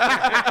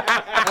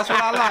what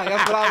I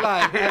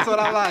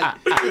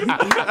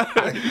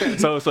like.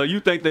 So you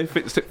think they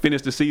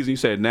finished the season? You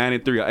said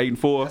 9-3 or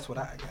 8-4? That's what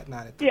I got.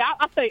 9-3. Yeah,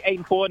 I say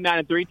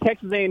 8-4, 9-3.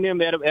 Texas A&M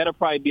that'll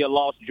probably be a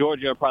loss.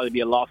 Georgia will probably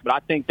be a loss, but I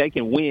think they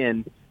can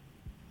win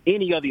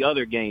any of the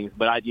other games.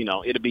 But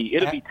it'll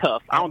be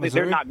tough. I don't think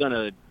they're not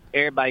gonna.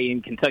 Everybody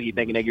in Kentucky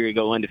thinking they're gonna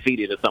go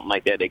undefeated or something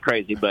like that. They're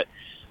crazy, but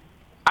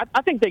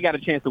I think they got a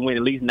chance to win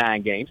at least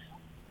 9 games.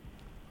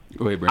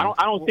 Go ahead, Brandon.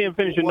 I don't see them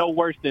finishing no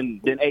worse than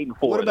 8-4.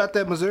 What about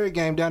that Missouri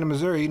game down in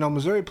Missouri?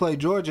 Missouri played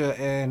Georgia,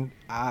 and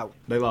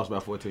They lost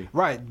by 14.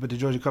 right, but the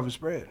Georgia covered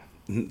spread.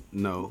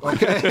 No.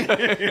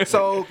 Okay,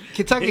 so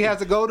Kentucky has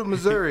to go to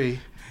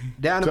Missouri,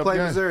 down to Tough play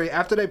game. Missouri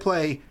after they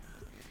play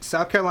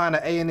South Carolina,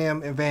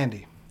 A&M, and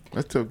Vandy.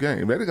 That's a tough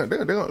game. Vandy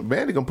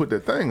gonna put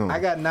that thing on. I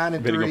got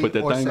 9-3 gonna put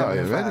that or thing on.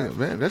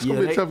 7-5. That's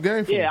gonna be a tough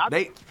game for them. Yeah, I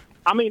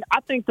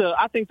think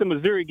the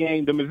Missouri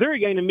game to me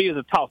is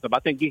a toss-up. I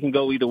think you can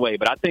go either way,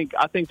 but I think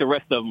the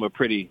rest of them are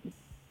pretty.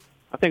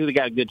 I think they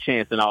got a good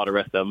chance in all the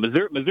rest of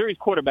them. Missouri's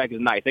quarterback is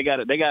nice. They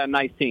got a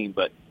nice team,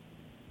 but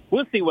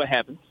we'll see what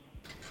happens.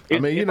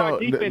 If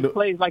our defense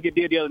plays like it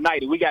did the other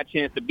night, we got a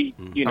chance to beat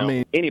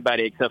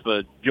anybody except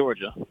for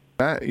Georgia.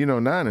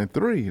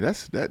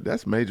 9-3.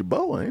 That's major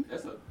bowl, ain't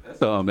it?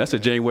 That's a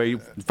January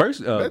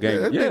 1st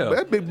game.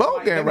 That's big bowl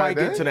game They right might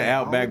there. get to the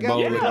Outback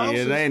Bowl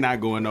again. They ain't not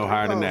going no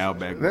higher than the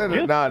Outback Bowl.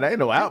 No, they ain't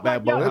no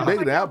Outback Bowl. They're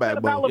bigger than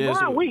Outback Bowl.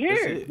 LeBron, we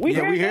here. We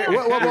here.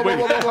 Whoa,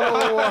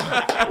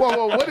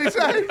 what did he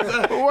say?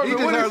 What did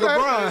he say?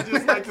 LeBron.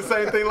 Just like the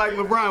same thing like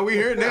LeBron. We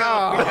here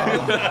now.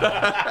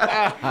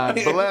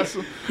 Bless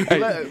him.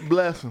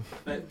 Bless him.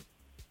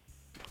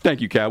 Thank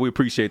you, Kyle. We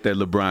appreciate that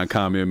LeBron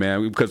comment,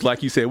 man. Because,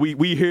 like you said,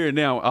 we hear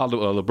now all the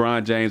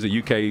LeBron James,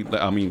 the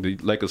the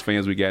Lakers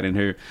fans we got in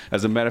here.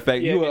 As a matter of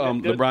fact, you a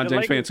LeBron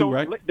James fan too,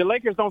 right? The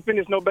Lakers don't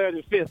finish no better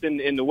than 5th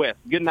in the West.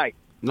 Good night.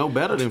 No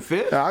better than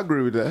 5th? I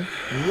agree with that.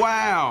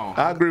 Wow.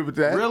 I agree with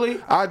that.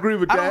 Really? I agree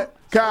with that.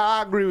 Kyle,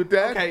 I agree with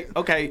that.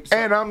 Okay. So,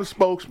 and I'm the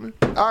spokesman.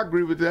 I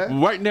agree with that.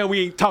 Right now,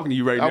 we ain't talking to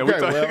you right now.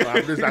 Okay,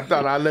 well, I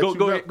thought I'd let you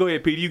go ahead. Go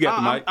ahead, Peter. You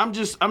got the mic.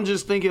 I'm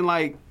just thinking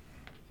like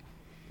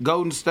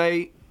Golden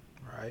State.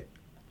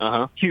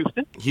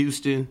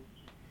 Houston.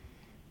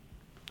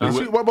 Whoa.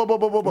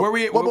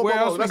 Where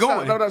else we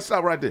going? No,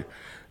 stop right there.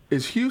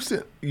 Is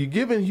Houston? You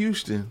giving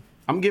Houston?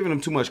 I'm giving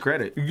them too much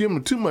credit. You giving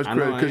them too much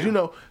credit because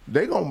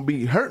they're gonna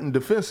be hurting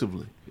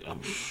defensively.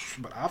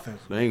 But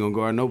offense, they ain't gonna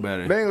guard no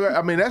better.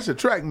 That's a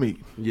track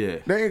meet. Yeah,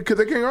 because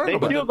they can't guard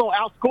nobody. They still gonna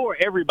outscore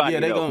everybody.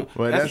 Yeah, they gonna.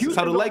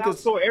 So the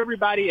Lakers outscore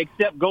everybody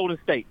except Golden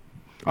State.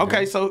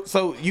 Okay, so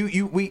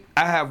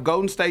I have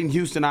Golden State and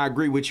Houston. I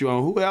agree with you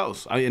on who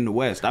else in the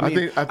West. I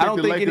think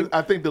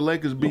the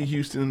Lakers beat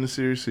Houston in the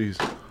series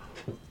season.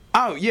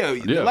 Oh yeah.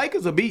 The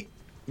Lakers will beat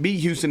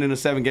Houston in a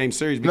 7-game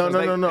series. No.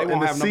 They In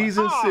the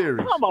season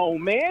series. Come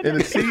on, man. In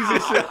the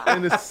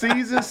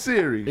season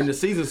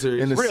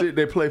series.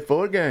 They play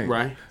 4 games.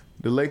 Right.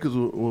 The Lakers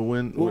will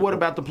win. Well, what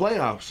about the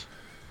playoffs?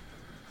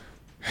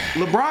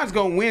 LeBron's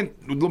gonna win.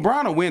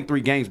 LeBron will win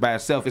 3 games by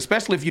himself,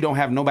 especially if you don't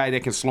have nobody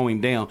that can slow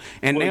him down.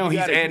 And now he's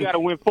adding. You got to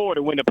win 4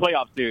 to win the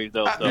playoff series,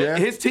 though.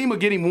 His team will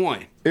get him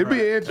 1. It'd be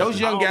interesting. Those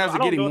young guys will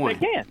get him 1.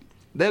 They can.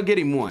 They'll get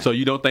him 1. So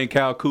you don't think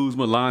Kyle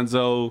Kuzma,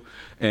 Lonzo,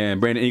 and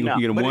Brandon Ingram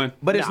can get him 1?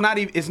 But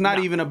it's not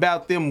even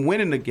about them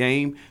winning the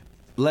game.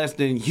 Less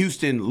than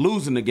Houston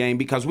losing the game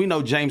because we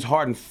know James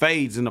Harden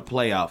fades in the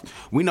playoffs.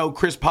 We know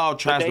Chris Paul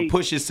tries to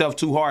push himself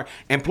too hard.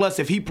 And plus,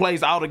 if he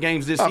plays all the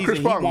games this season,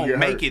 he won't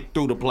make it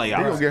through the playoffs.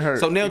 He gonna get hurt.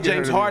 So now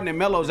James Harden and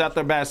Melo's out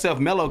there by himself.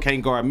 Melo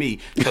can't guard me,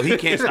 so he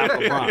can't stop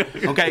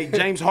LeBron. Okay,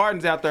 James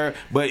Harden's out there,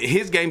 but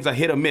his games are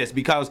hit or miss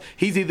because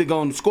he's either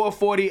going to score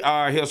 40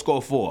 or he'll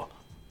score 4.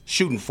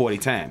 Shooting 40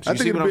 times. You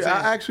see what I'm saying?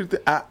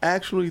 I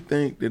actually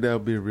think that'll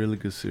be a really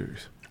good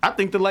series. I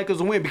think the Lakers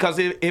will win because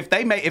if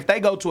they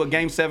go to a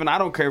Game 7, I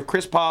don't care if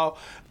Chris Paul,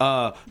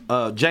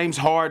 James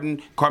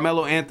Harden,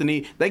 Carmelo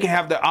Anthony, they can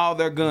have all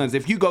their guns.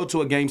 If you go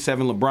to a Game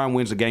 7, LeBron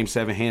wins a Game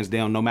 7 hands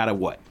down, no matter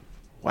what.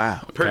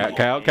 Wow.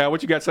 Kyle,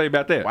 what you got to say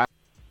about that? Wow.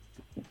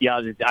 Yeah,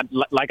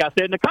 like I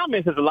said in the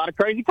comments, there's a lot of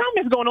crazy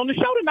comments going on the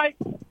show tonight.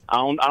 I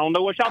don't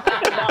know what y'all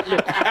talking about.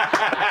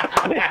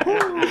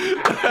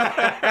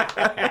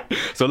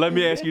 So let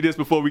me ask you this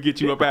before we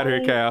get you up out of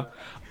here, Kyle.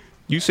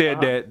 You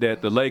said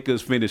that the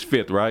Lakers finished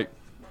 5th, right?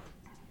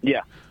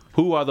 Yeah.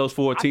 Who are those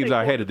four teams think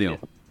are ahead of them?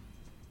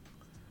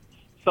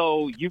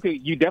 So you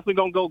definitely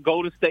gonna go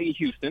Golden State and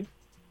Houston.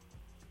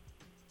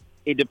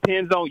 It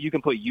depends on, you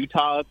can put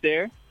Utah up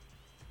there.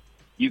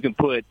 You can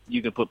put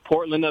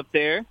Portland up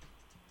there.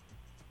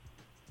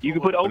 You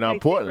can put OKC. No,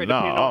 Portland.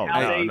 No.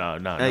 Hey,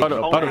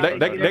 Hold on.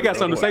 They got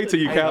something to say to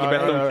you, Cal.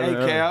 About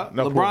them. Hey, Cal,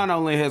 No, LeBron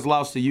only has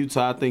lost to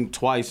Utah, I think,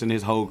 twice in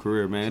his whole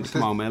career, man.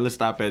 Come on, man. Let's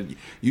stop at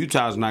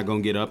Utah's not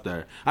going to get up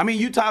there. I mean,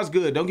 Utah's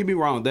good. Don't get me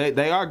wrong.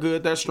 They are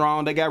good. They're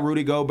strong. They got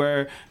Rudy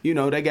Gobert. You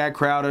know, they got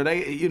Crowder.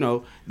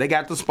 They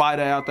got the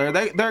Spider out there.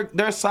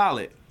 They're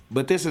solid.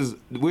 But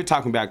we're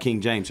talking about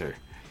King James here.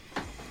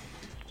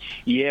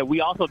 Yeah, we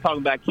also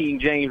talking about King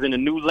James in a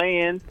new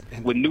land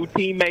with new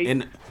teammates.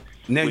 And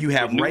now you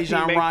have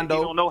Rajon Rondo.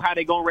 You don't know how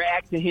they're going to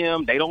react to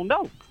him. They don't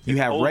know. You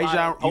have Rajon. You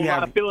have a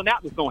lot of filling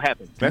out that's going to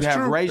happen. You have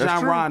true.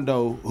 Rajon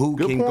Rondo, who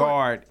Good can point.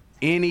 guard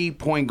any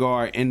point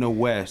guard in the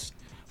West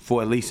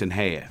for at least a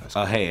half.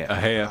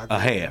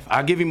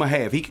 I'll give him a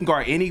half. He can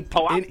guard any.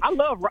 I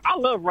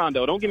love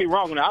Rondo. Don't get me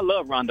wrong. I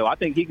love Rondo. I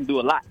think he can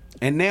do a lot.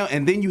 And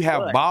then you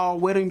have Ball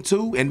with him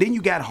too. And then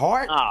you got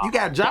Hart. You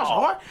got Josh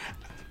Hart.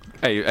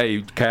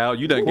 Hey, Cal,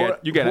 you got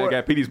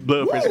PD's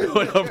blood pressure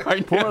going up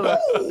right now.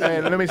 Hey,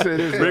 let me say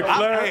this. Ric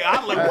Flair.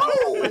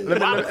 We're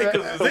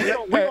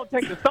gonna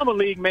take the summer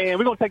league man.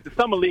 We're gonna take the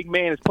summer league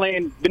man that's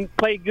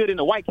played good in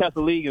the White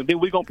Castle League, and then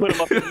we're gonna put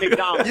him up in the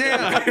McDonald's.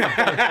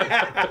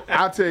 Yeah.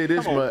 I'll tell you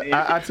this much.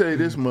 I'll tell you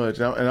this much,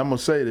 and I'm gonna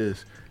say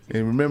this.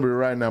 And remember,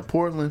 right now,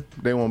 Portland,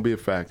 they won't be a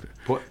factor.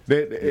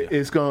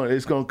 It's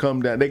gonna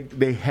come down.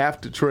 They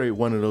have to trade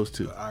one of those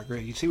two. I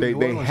agree. You see,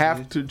 They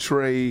have to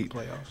trade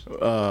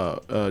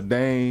playoffs.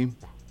 Dame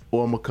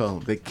or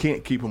McCollum. They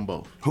can't keep them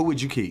both. Who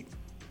would you keep?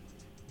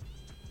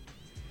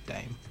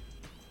 Dame.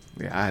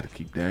 Yeah, I had to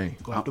keep Dame.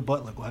 Go after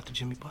Butler. Go after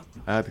Jimmy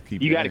Butler. I had to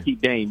keep. You got to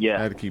keep Dame. I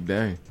Yeah. had to keep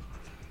Dame.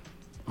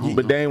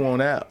 But Dame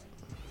won't out.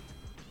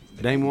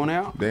 Dame won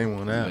out? Dame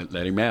won't out.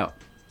 Let him out.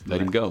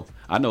 Let him go.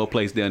 I know a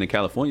place down in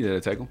California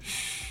that'll take him.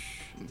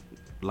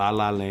 La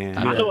La Land.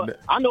 I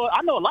know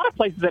a lot of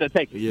places that'll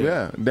take it.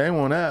 Yeah, Dame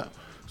won't out.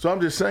 So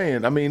I'm just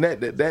saying. I mean,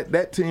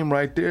 that team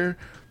right there.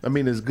 I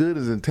mean, as good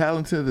as and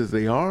talented as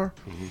they are,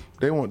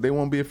 they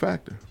won't be a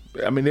factor.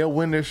 I mean, they'll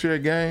win their share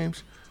of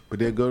games, but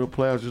they'll go to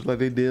playoffs just like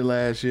they did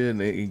last year, and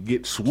they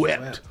get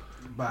swept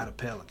by the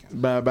Pelicans.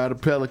 By the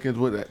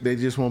Pelicans. They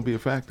just won't be a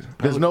factor.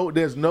 There's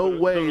no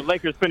way. So the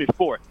Lakers finished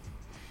fourth.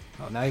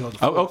 Oh, now you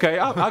go. Okay,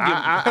 I'll give.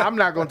 I'm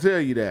not gonna tell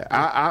you that.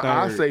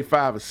 I say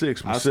 5 or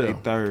 6 myself. I say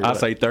third. I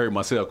say third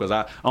myself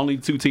because only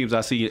two teams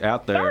I see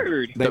out there.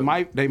 Third.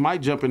 They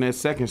might jump in that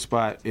second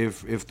spot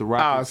if the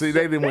Rockets. Oh, see,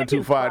 they didn't went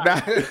too far.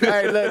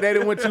 Hey, look, they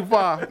didn't went too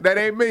far. That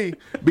ain't me.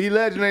 B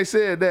Legend, they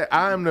said that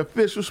I am the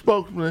official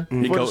spokesman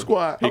for the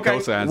squad. He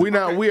co-signs.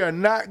 We are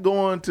not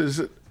going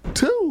to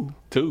two.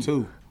 Two.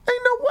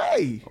 Ain't no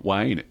way.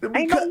 Why ain't it?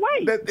 Ain't no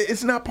way.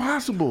 It's not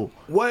possible.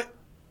 What?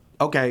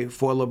 Okay,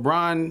 for a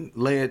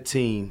LeBron-led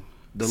team,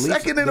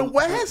 Second in the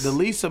West? the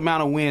least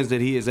amount of wins that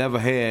he has ever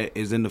had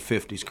is in the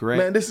 50s, correct?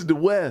 Man, this is the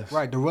West.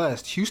 Right, the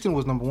West. Houston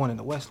was number 1 in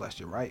the West last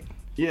year, right?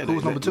 Yeah, Who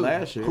was number 2?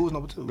 last year? Who was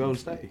number 2? Golden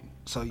State.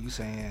 So you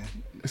saying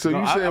So you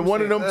I'm saying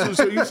one of them two?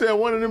 So you saying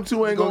one of them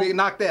two ain't gonna gonna get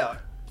knocked out?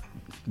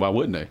 Why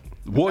wouldn't they?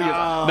 Warriors.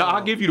 No,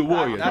 I'll give you the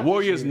Warriors. The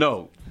Warriors,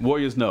 no.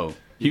 Warriors, no.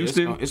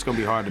 Houston, It's gonna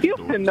be hard to beat the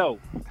Houston, no.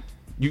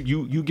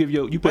 you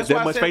put That's that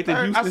why much I said faith in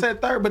third. Houston? I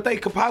said third, but they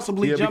could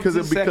possibly jump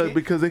to second.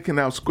 because they can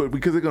outscore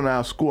because they're gonna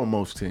outscore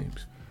most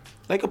teams.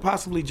 They could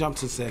possibly jump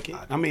to second.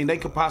 I mean, they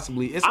could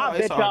possibly. I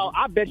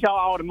bet y'all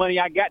all the money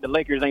I got. The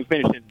Lakers ain't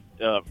finishing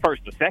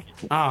first or second.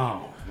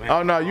 Oh man.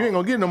 Oh no, you ain't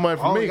gonna get no money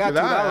from me because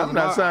I'm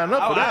not signing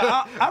up for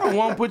that. I don't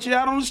want to put you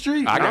out on the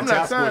street. I got I'm not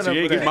top sports. signing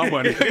You up ain't for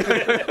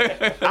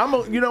getting my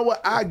money. You know what?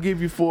 I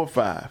give you 4 or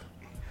 5,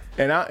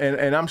 and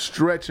I'm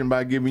stretching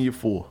by giving you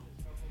 4.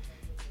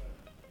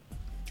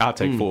 I'll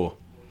take 4.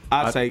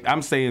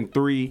 I'm saying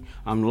 3.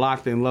 I'm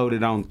locked and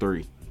loaded on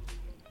 3.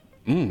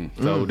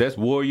 So that's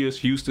Warriors,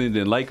 Houston,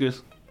 then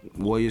Lakers.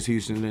 Warriors,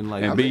 Houston, and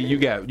Lakers. And B, you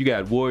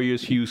got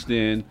Warriors,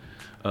 Houston.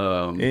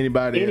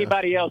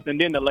 Anybody else, and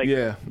then the Lakers.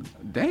 Yeah,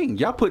 Dang,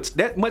 y'all put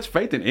that much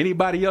faith in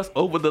anybody else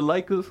over the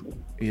Lakers?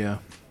 yeah.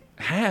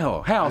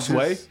 How,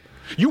 Sway?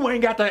 You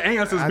ain't got the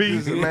answers, B.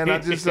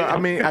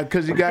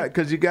 Because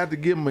you got to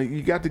give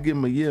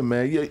them a year,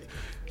 man.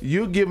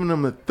 You're giving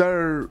them the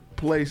 3rd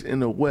place in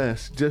the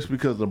West just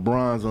because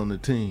LeBron's on the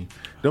team.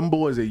 Them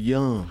boys are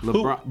young.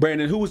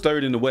 Brandon, who was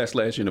 3rd in the West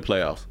last year in the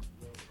playoffs?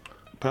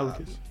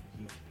 Pelicans.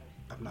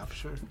 I'm not for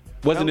sure.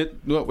 Wasn't it?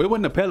 Well, it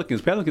wasn't the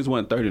Pelicans. Pelicans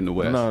weren't 3rd in the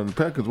West. No, the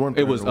Pelicans weren't.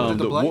 It was the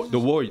the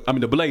Warriors. I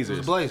mean the Blazers. It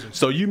was the Blazers.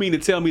 So you mean to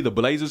tell me the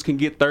Blazers can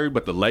get 3rd,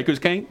 but the Lakers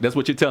can't? That's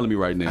what you're telling me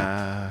right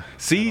now.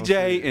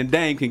 CJ and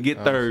Dame can get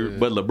 3rd,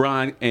 but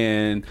LeBron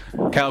and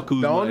Kyle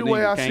Kuzma. The only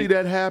way I can't. see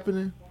that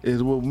happening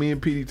is what me and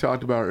PD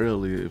talked about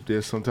earlier. If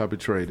there's some type of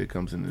trade that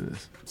comes into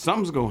this,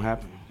 Something's gonna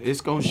happen.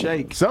 It's gonna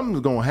shake. something's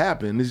gonna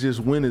happen. It's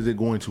just when is it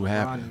going to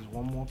happen?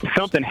 One more.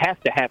 Something has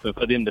to happen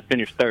for them to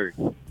finish third.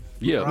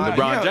 Yeah, Right.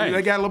 LeBron James.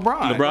 They got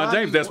LeBron. LeBron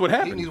James, that's what He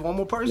happened. needs one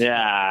more person.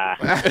 Yeah.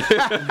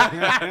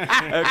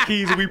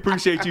 Keezy, we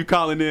appreciate you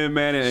calling in,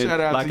 man. And Shout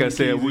out like to I you,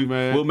 said, Keezy,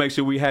 man. we'll make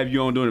sure we have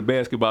you on during the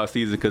basketball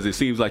season because it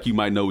seems like you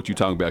might know what you're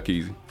talking about,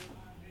 Keezy.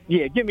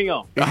 Yeah, get me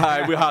on. All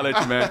right, we'll holler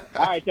at you, man.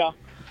 All right, y'all.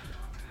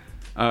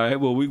 All right,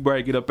 well, we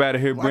better get up out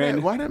of here,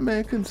 Brandon. Why that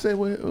man couldn't say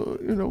where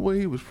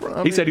he was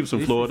from? He said he was from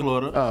He's Florida.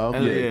 Florida. Oh,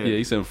 okay. Yeah,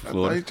 he said from He's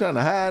Florida. trying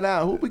to hide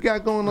out. Who we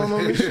got going on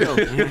this show?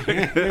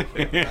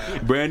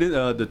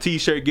 Brandon, the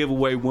T-shirt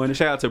giveaway winner.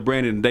 Shout out to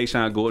Brandon and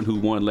Deshaun Gordon who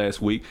won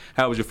last week.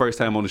 How was your first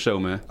time on the show,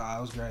 man? It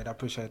was great. I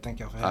appreciate it.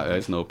 Thank y'all for having me.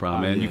 That's no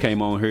problem, man. yeah. You came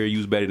on here. You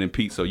was better than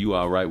Pete, so you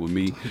all right with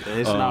me.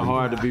 It's not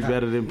hard to be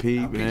better than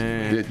Pete,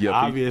 man. Yeah, Pete.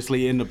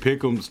 Obviously in the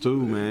pick'ems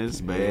too, man.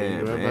 It's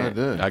bad, How man. about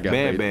that? I got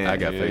Bad, faith. bad. I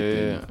got faith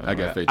in you. I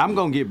got faith. I'm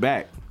gonna get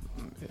back.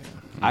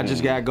 I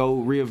just gotta go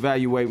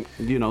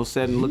reevaluate,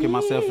 sit and look at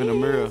myself in the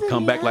mirror.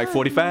 come back like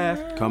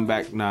 45. Come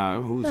back,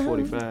 nah, who's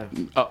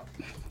 45?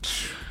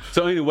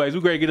 So anyways,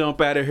 we're going to get on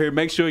out of here.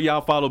 Make sure y'all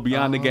follow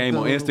Beyond the Game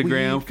on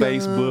Instagram,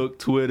 Facebook,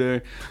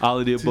 Twitter, all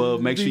of the above.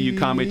 Make sure you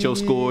comment your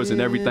scores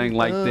and everything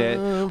like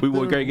that. We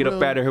want to get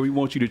up out of here. We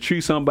want you to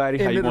treat somebody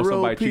how you want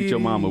somebody to treat your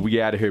mama. We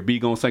out of here. B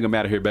gonna sing them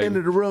out of here, baby. End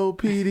of the road,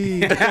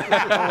 PD. Oh,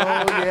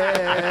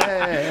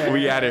 yeah.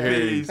 We out of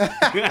here.